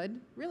neighborhood,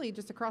 really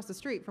just across the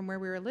street from where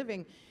we were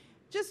living,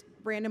 just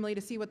randomly to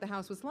see what the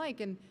house was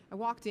like. And I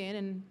walked in,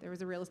 and there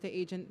was a real estate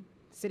agent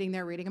sitting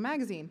there reading a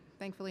magazine.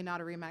 Thankfully,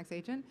 not a REMAX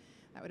agent.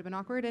 That would have been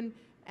awkward.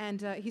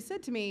 And he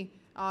said to me,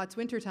 "Oh, it's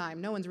wintertime.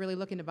 No one's really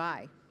looking to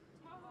buy."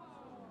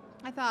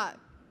 I thought,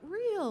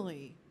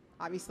 really?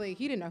 Obviously,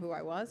 he didn't know who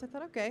I was. I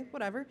thought, okay,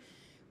 whatever.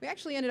 We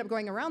actually ended up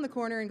going around the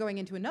corner and going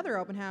into another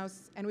open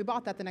house, and we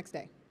bought that the next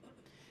day.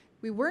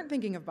 We weren't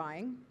thinking of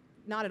buying,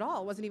 not at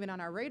all. It wasn't even on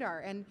our radar.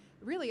 And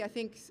really, I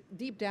think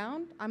deep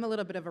down, I'm a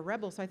little bit of a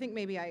rebel, so I think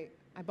maybe I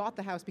bought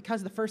the house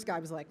because the first guy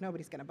was like,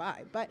 nobody's going to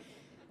buy. But,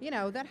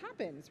 that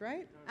happens,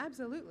 right?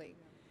 Absolutely.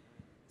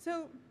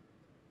 So,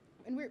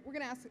 and we're going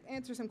to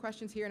answer some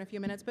questions here in a few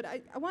minutes, but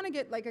I want to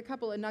get like a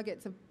couple of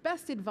nuggets of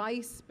best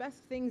advice,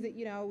 best things that,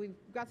 we've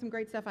got some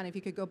great stuff on if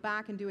you could go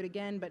back and do it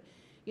again. But,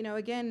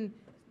 again,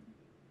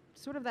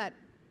 sort of that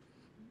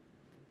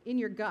in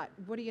your gut,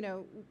 what do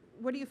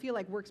you feel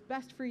like works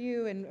best for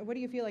you, and what do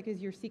you feel like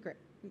is your secret?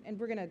 And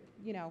we're going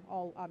to,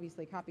 all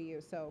obviously copy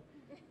you, so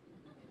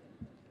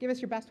give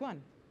us your best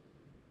one.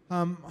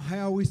 I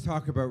always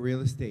talk about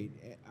real estate.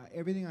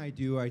 Everything I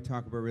do, I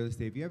talk about real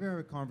estate. If you ever have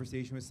a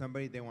conversation with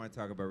somebody, they want to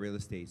talk about real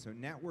estate. So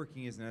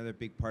networking is another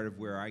big part of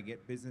where I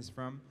get business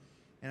from.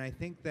 And I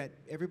think that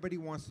everybody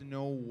wants to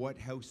know what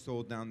house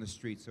sold down the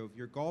street. So if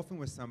you're golfing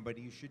with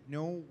somebody, you should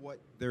know what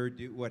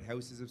what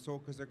houses have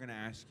sold, because they're going to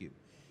ask you.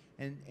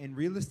 And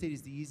real estate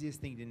is the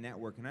easiest thing to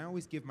network. And I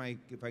always give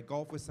if I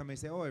golf with somebody,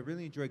 say, oh, I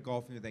really enjoy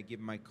golfing with, I give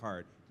them my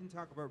card. Didn't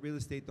talk about real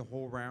estate the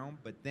whole round,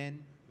 but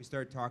then we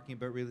start talking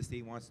about real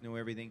estate, wants to know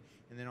everything,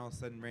 and then all of a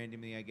sudden,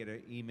 randomly, I get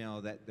an email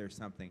that there's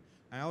something.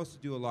 I also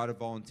do a lot of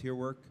volunteer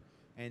work,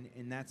 and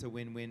that's a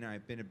win-win.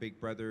 I've been a big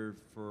brother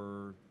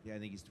for, I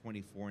think he's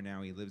 24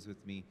 now, he lives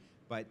with me.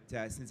 But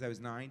since I was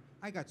 9,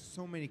 I got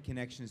so many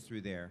connections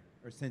through there,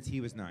 or since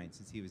he was 9.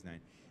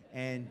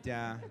 And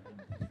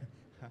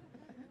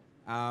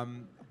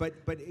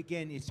but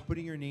again, it's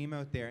putting your name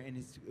out there,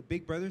 and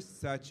Big Brother's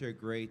such a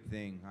great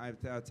thing.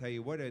 I'll tell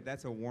you what,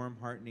 that's a warm,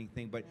 heartening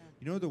thing. But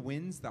the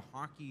wins, the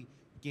hockey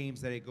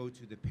games that I go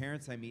to, the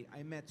parents I meet,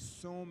 I met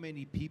so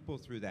many people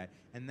through that.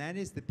 And that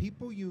is the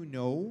people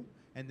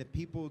And the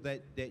people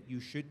that you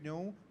should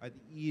know are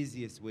the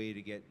easiest way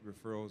to get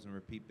referrals and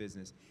repeat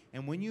business.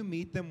 And when you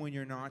meet them when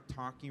you're not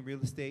talking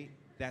real estate,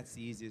 that's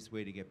the easiest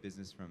way to get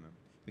business from them.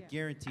 But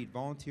guaranteed,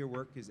 volunteer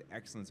work is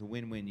excellent. It's a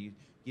win-win.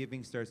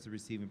 Giving starts the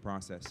receiving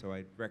process. So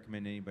I'd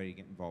recommend anybody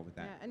get involved with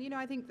that. Yeah, and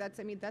I think that's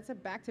a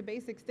back to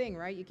basics thing,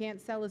 right? You can't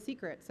sell a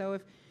secret. So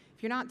if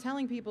you're not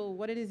telling people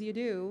what it is you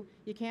do,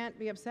 you can't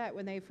be upset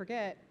when they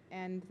forget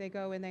and they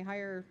go and they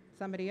hire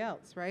somebody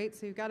else, right?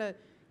 So you've got to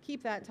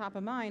keep that top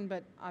of mind,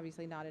 but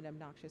obviously not in an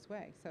obnoxious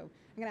way. So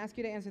I'm going to ask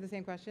you to answer the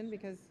same question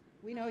because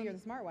we know you're the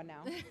smart one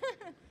now.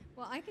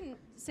 Well, I can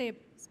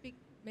speak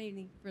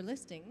mainly for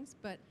listings,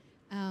 but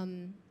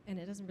and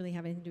it doesn't really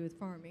have anything to do with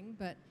farming.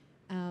 But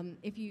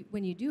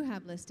when you do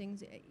have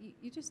listings,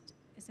 you just,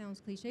 it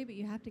sounds cliche, but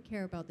you have to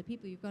care about the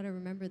people. You've got to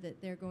remember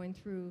that they're going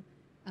through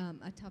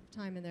a tough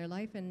time in their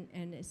life,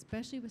 and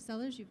especially with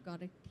sellers, you've got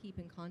to keep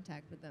in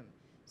contact with them.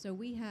 So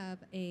we have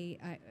a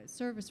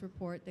service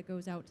report that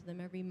goes out to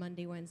them every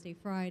Monday, Wednesday,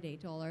 Friday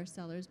to all our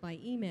sellers by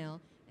email,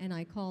 and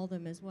I call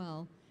them as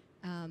well.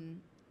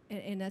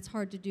 And that's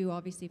hard to do,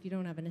 obviously, if you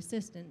don't have an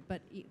assistant.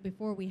 But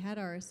before we had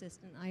our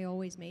assistant, I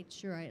always made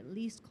sure I at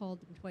least called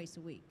them twice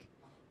a week.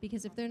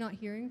 Because if they're not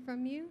hearing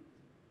from you,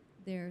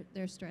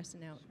 they're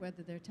stressing out.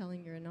 Whether they're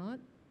telling you or not,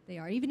 they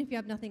are. Even if you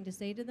have nothing to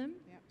say to them,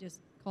 just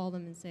call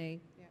them and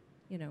say,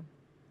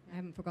 I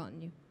haven't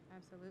forgotten you.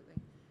 Absolutely.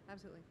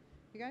 Absolutely.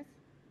 You guys,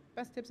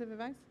 best tips of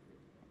advice?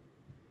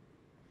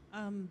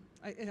 I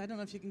don't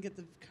know if you can get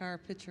the car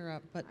picture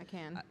up, but I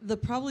can.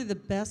 Probably the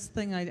best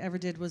thing I ever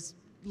did was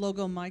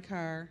logo my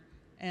car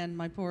and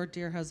my poor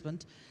dear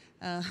husband,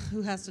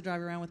 who has to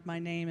drive around with my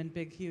name in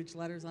big, huge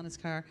letters on his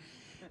car.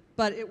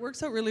 But it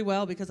works out really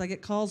well because I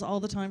get calls all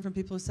the time from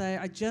people who say,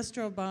 I just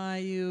drove by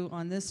you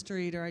on this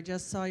street, or I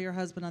just saw your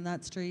husband on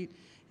that street,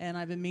 and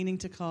I've been meaning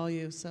to call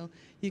you. So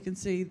you can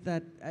see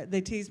that they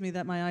tease me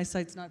that my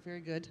eyesight's not very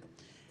good.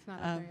 It's not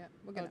up there yet.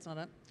 We'll get it's not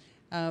up.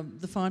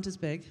 The font is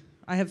big.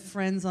 I have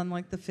friends on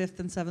like the 5th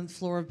and 7th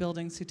floor of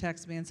buildings who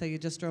text me and say, you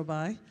just drove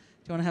by. Do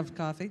you want to have a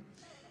coffee?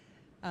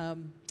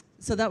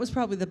 So that was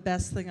probably the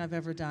best thing I've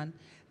ever done.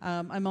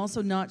 I'm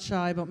also not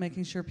shy about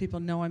making sure people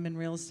know I'm in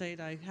real estate.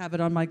 I have it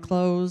on my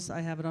clothes,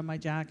 I have it on my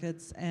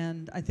jackets,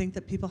 and I think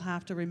that people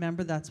have to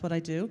remember that's what I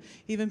do.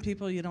 Even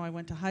people, I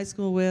went to high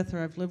school with,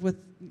 or I've lived with,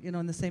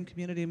 in the same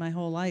community my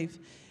whole life,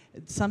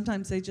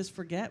 sometimes they just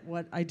forget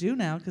what I do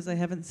now because they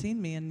haven't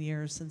seen me in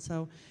years. And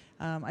so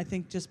I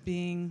think just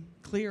being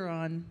clear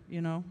on,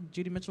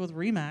 Judy Mitchell with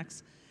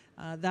REMAX,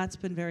 that's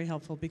been very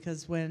helpful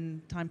because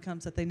when time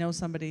comes that they know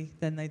somebody,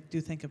 then they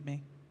do think of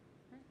me.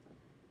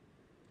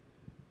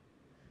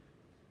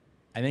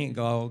 I think it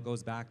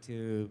goes back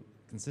to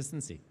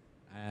consistency.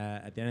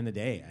 At the end of the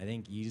day, I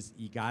think you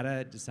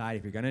gotta decide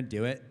if you're gonna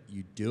do it,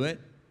 you do it,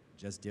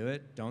 just do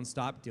it. Don't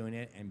stop doing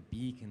it, and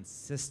be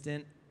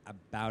consistent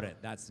about it.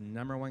 That's the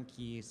 #1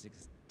 key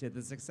to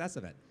the success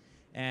of it.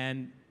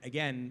 And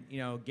again,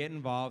 get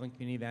involved in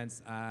community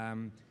events.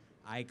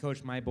 I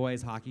coached my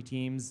boys' hockey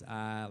teams.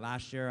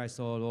 Last year, I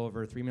sold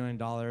over $3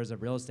 million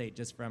of real estate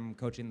just from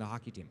coaching the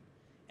hockey team,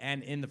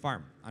 and in the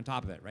farm on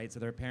top of it, right? So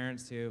there are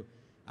parents who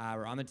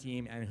were on the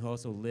team and who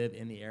also live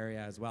in the area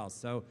as well.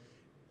 So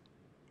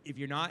if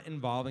you're not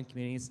involved in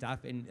community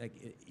stuff, and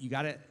you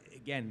gotta,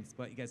 again,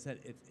 what you guys said,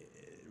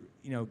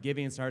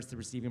 giving starts the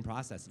receiving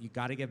process. You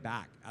gotta give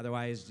back.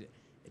 Otherwise,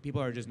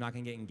 people are just not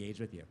gonna get engaged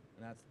with you.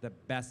 And that's the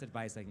best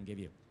advice I can give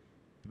you.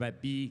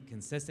 But be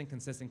consistent,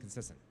 consistent,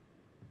 consistent.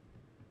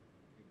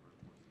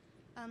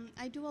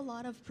 I do a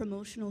lot of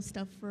promotional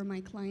stuff for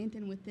my client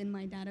and within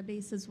my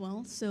database as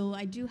well. So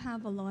I do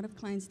have a lot of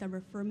clients that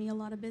refer me a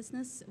lot of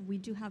business. We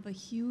do have a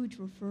huge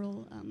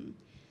referral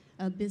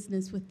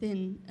business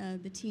within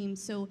the team.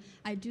 So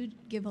I do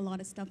give a lot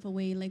of stuff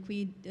away. Like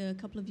a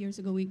couple of years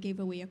ago, we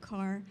gave away a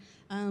car.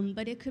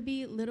 But it could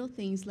be little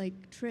things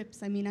like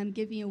trips. I mean, I'm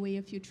giving away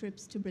a few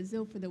trips to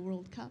Brazil for the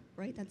World Cup,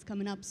 right? That's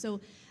coming up. So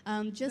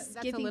just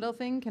that's giving... a little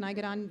thing. Can I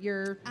get on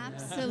your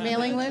Absolutely.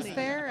 mailing list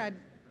there?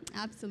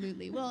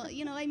 Absolutely. Well,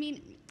 I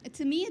mean,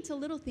 to me, it's a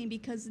little thing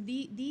because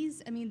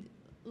these, I mean,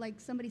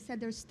 like somebody said,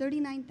 there's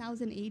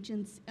 39,000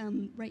 agents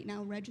right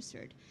now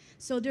registered.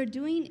 So they're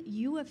doing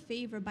you a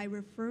favor by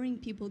referring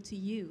people to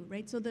you,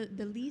 right? So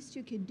the least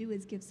you could do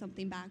is give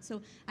something back.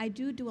 So I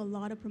do a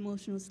lot of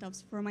promotional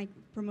stuff for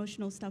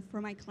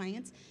my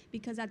clients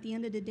because at the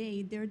end of the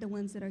day, they're the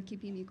ones that are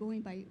keeping me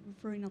going by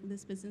referring all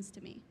this business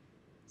to me.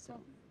 So.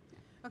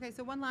 Okay,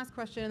 so one last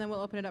question, and then we'll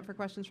open it up for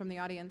questions from the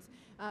audience.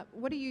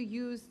 What do you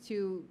use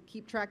to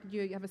keep track? Do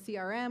you have a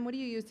CRM? What do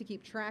you use to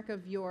keep track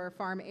of your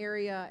farm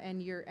area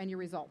and your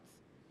results?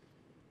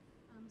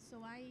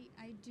 So I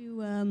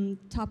do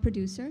Top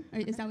Producer.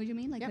 Is that what you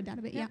mean, like a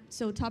database? Yeah.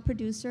 So Top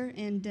Producer,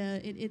 and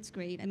it's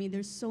great. I mean,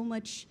 there's so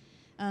much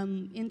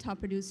in Top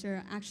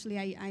Producer. Actually,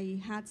 I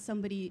had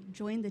somebody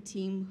join the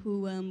team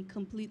who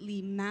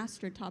completely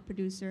mastered Top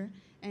Producer,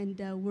 and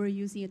we're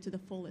using it to the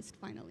fullest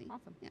finally.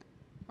 Awesome. Yeah.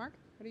 Mark?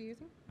 What are you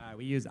using?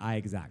 We use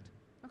iExact.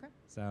 Okay.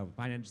 So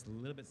find it just a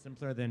little bit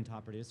simpler than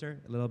Top Producer,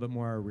 a little bit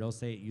more real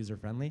estate user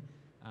friendly,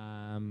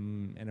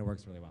 and it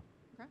works really well.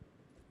 Okay.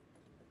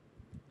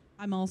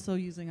 I'm also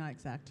using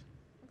iExact.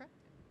 Okay.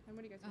 And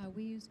what do you guys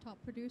We use Top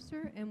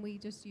Producer, and we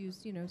just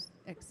use,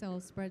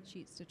 Excel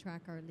spreadsheets to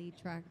track our lead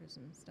trackers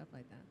and stuff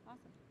like that.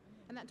 Awesome.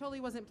 And that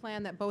totally wasn't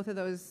planned that both of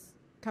those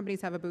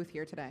companies have a booth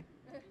here today.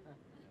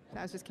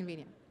 That was just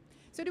convenient.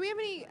 So do we have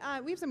any,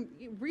 we have some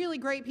really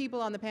great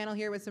people on the panel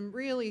here with some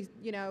really,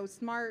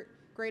 smart,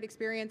 great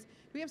experience. Do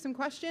we have some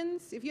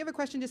questions? If you have a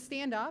question, just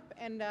stand up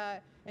and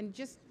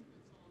just,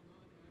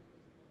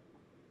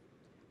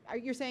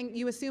 you're saying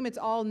you assume it's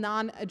all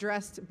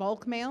non-addressed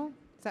bulk mail?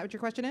 Is that what your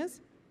question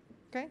is?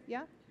 Okay,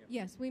 yeah?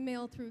 Yes, we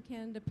mail through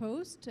Canada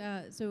Post,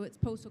 so it's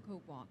postal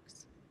code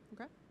box.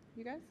 Okay,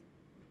 you guys?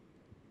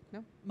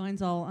 No?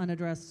 Mine's all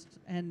unaddressed,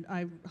 and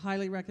I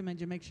highly recommend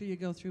you make sure you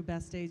go through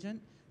Best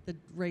Agent. The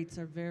rates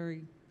are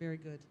very, very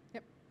good.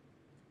 Yep.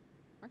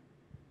 Mark?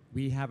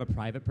 We have a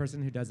private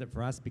person who does it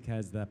for us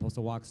because the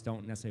postal walks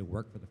don't necessarily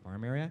work for the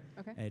farm area.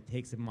 Okay. It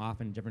takes them off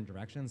in different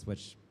directions,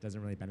 which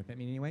doesn't really benefit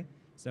me in any way.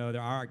 So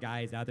there are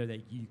guys out there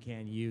that you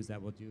can use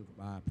that will do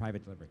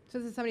private delivery. So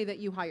this is somebody that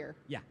you hire?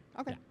 Yeah.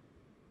 Okay. Yeah.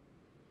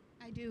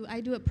 I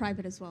do it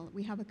private as well.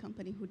 We have a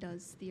company who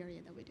does the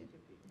area that we do.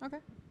 Okay,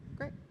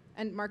 great.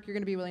 And Mark, you're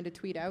going to be willing to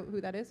tweet out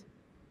who that is?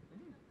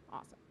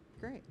 Awesome,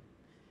 great.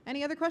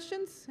 Any other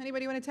questions?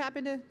 Anybody want to tap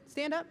into,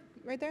 stand up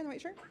right there in the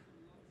white shirt?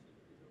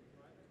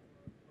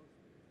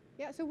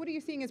 Yeah, so what are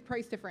you seeing as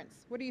price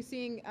difference? What are you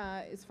seeing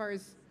as far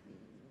as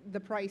the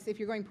price if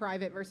you're going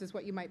private versus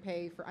what you might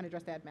pay for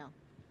unaddressed ad mail?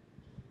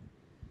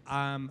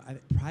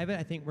 Private,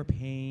 I think we're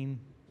paying,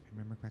 if I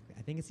remember correctly,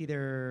 I think it's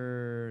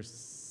either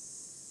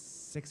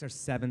 6 or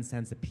 7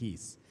 cents a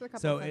piece.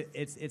 So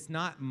it's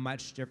not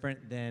much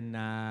different than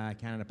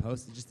Canada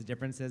Post. It's just the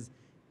difference is,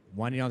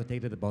 one, you don't have to take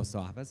it to the post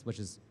office, which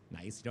is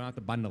nice. You don't have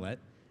to bundle it.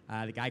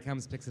 The guy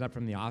comes, picks it up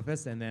from the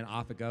office, and then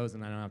off it goes,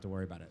 and I don't have to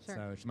worry about it.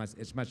 Sure. So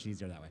it's much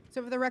easier that way.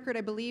 So for the record,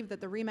 I believe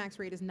that the REMAX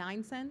rate is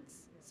 9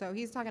 cents. So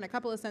he's talking a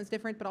couple of cents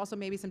different, but also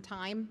maybe some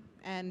time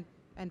and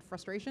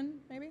frustration,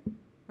 maybe?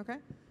 Okay.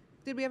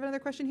 Did we have another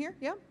question here?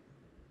 Yeah?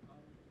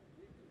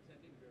 We've been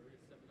attending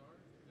various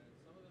seminars, and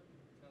some of them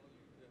tell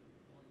you that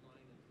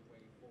online is the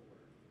way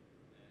forward.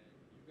 And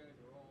you guys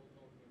are all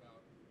talking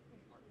about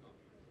hard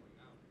copy going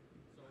out.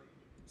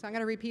 So I'm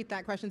going to repeat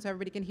that question so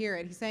everybody can hear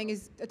it. He's saying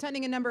he's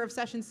attending a number of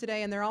sessions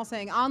today, and they're all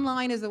saying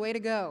online is the way to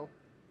go.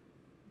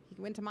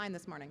 He went to mine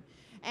this morning.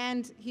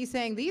 And he's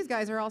saying these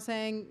guys are all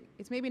saying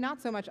it's maybe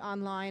not so much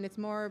online, it's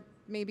more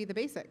maybe the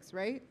basics,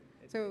 right?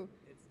 It's both.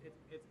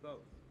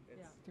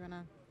 Do you want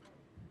to?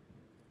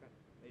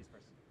 Ladies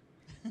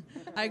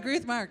first. I agree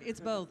with Mark. It's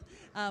both.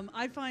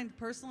 I find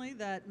personally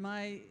that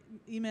my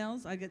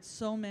emails, I get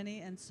so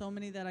many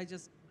that I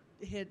just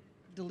hit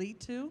delete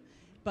to.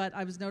 But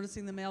I was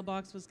noticing the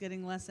mailbox was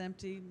getting less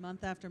empty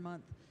month after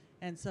month.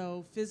 And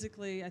so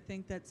physically, I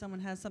think that someone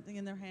has something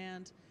in their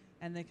hand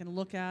and they can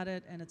look at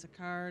it and it's a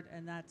card,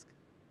 and that's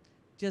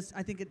just,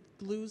 I think it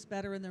glues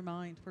better in their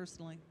mind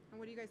personally. And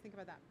what do you guys think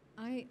about that?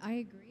 I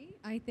agree.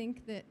 I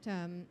think that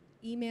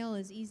email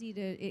is easy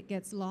to, it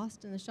gets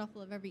lost in the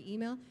shuffle of every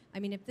email.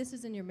 I mean, if this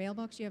is in your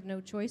mailbox, you have no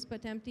choice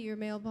but to empty your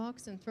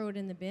mailbox and throw it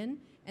in the bin.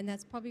 And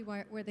that's probably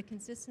where the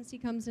consistency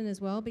comes in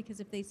as well, because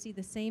if they see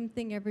the same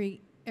thing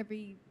every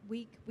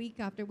week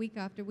after week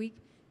after week,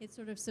 it's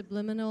sort of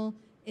subliminal.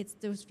 It's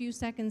those few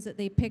seconds that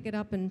they pick it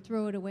up and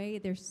throw it away.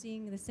 They're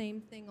seeing the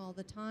same thing all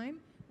the time.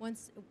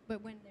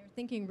 But when they're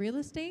thinking real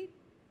estate,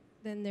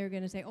 then they're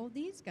going to say, oh,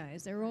 these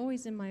guys, they're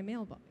always in my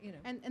mailbox,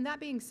 And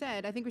that being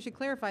said, I think we should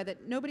clarify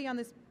that nobody on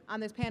this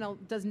panel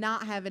does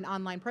not have an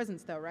online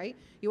presence, though, right?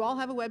 You all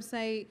have a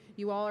website.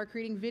 You all are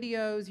creating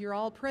videos. You're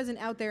all present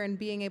out there and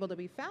being able to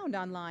be found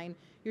online.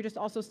 You're just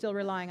also still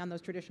relying on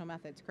those traditional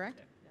methods, correct?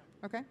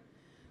 Yeah. Okay.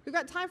 We've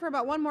got time for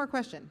about one more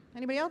question.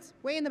 Anybody else?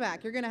 Way in the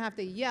back. You're going to have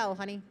to yell,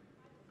 honey.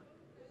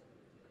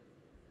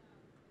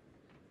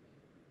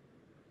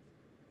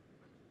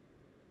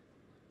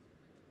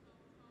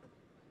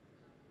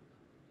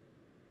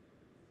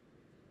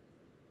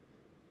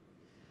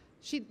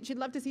 She'd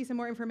love to see some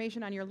more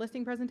information on your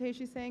listing presentation,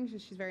 she's saying.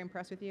 She's very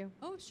impressed with you.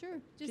 Oh, sure.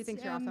 She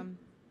thinks you're awesome.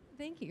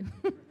 Thank you.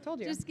 Told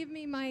you. Just give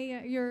me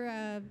my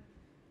your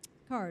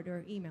card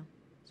or email.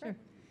 Sure.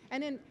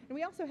 And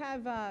we also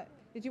have,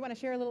 did you want to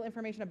share a little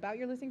information about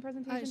your listing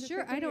presentation? just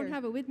Sure. quickly, I don't or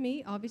have it with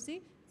me,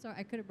 obviously. So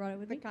I could have brought it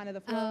with me. kind of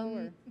the flow?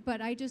 Or? But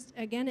I just,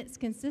 again, it's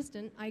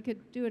consistent. I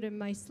could do it in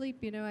my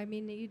sleep, I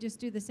mean, you just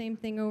do the same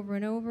thing over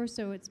and over.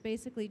 So it's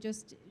basically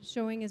just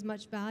showing as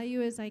much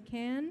value as I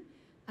can.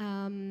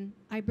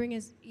 I bring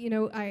as,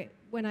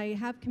 when I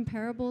have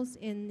comparables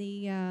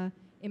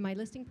in my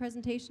listing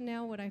presentation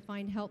now, what I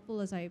find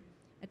helpful is I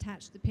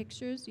attach the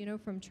pictures,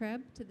 from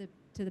Treb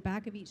to the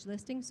back of each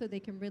listing, so they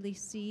can really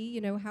see,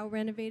 how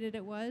renovated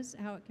it was,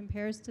 how it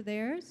compares to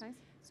theirs. Nice.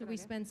 So Good we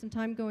idea. spend some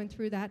time going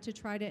through that to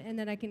try to, and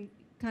then I can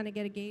kind of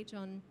get a gauge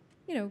on,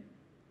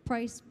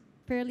 price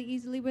fairly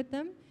easily with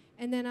them.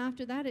 And then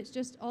after that, it's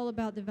just all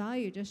about the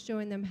value, just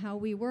showing them how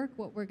we work,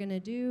 what we're going to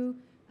do.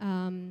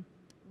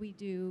 We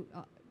do,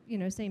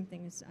 same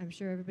thing as I'm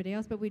sure everybody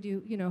else, but we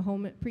do,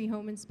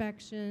 pre-home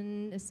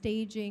inspection,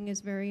 staging is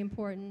very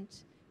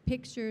important,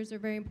 pictures are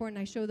very important.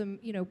 I show them,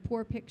 you know,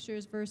 poor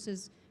pictures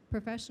versus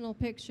professional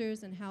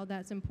pictures and how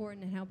that's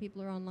important and how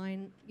people are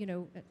online, you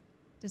know,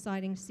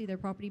 deciding to see their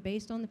property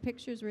based on the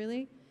pictures,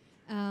 really.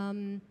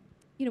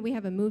 You know, we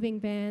have a moving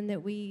van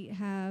that we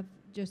have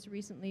just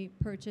recently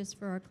purchased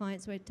for our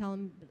clients, so I tell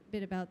them a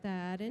bit about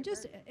that. And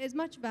just as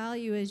much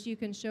value as you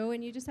can show,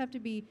 and you just have to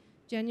be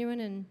genuine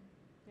and...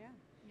 Yeah.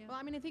 Yeah. Well,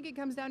 I mean, I think it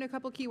comes down to a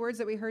couple key words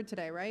that we heard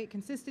today, right?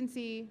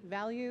 Consistency,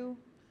 value,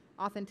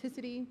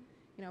 authenticity,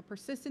 you know,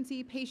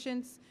 persistency,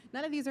 patience.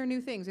 None of these are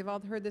new things. We've all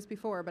heard this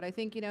before, but I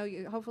think, you know,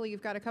 hopefully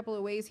you've got a couple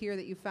of ways here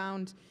that you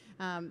found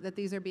that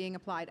these are being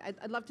applied.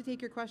 I'd love to take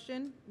your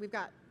question. We've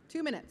got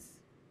 2 minutes.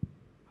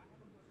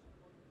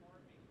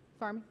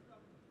 Farming.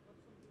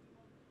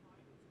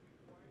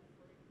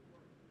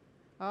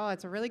 Oh,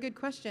 it's a really good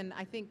question.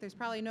 I think there's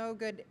probably no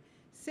good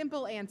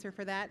simple answer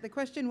for that. The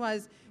question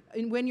was,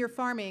 when you're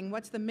farming,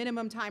 what's the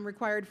minimum time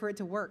required for it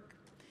to work?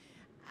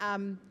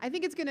 I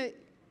think it's going to,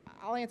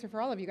 I'll answer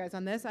for all of you guys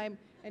on this, and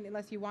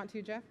unless you want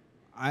to, Jeff.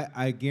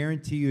 I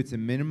guarantee you it's a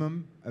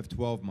minimum of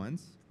 12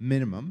 months,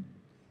 minimum.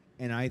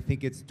 And I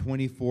think it's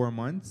 24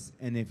 months,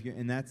 and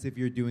that's if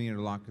you're doing it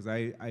a lot, because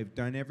I've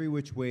done every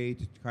which way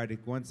to try to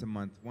once a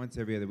month, once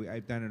every other week.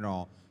 I've done it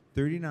all,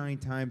 39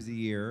 times a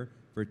year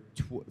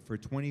for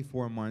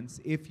 24 months.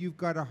 If you've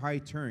got a high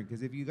turn,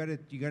 because if you got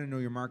to know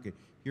your market.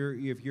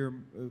 If you're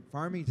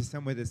farming to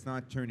somewhere that's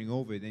not turning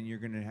over, then you're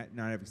going to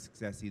not have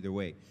success either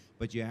way.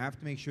 But you have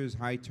to make sure there's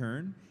high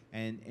turn,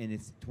 and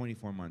it's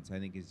 24 months. I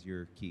think is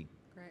your key.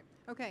 Great.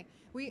 Okay.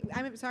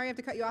 I'm sorry I have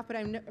to cut you off, but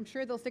I'm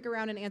sure they'll stick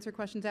around and answer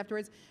questions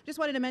afterwards. Just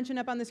wanted to mention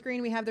up on the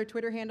screen we have their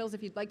Twitter handles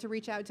if you'd like to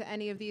reach out to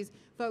any of these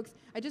folks.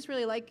 I just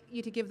really like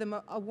you to give them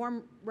a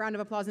warm round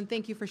of applause and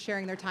thank you for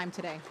sharing their time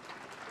today.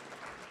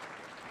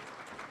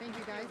 Thank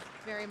you guys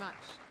very much.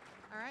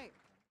 All right.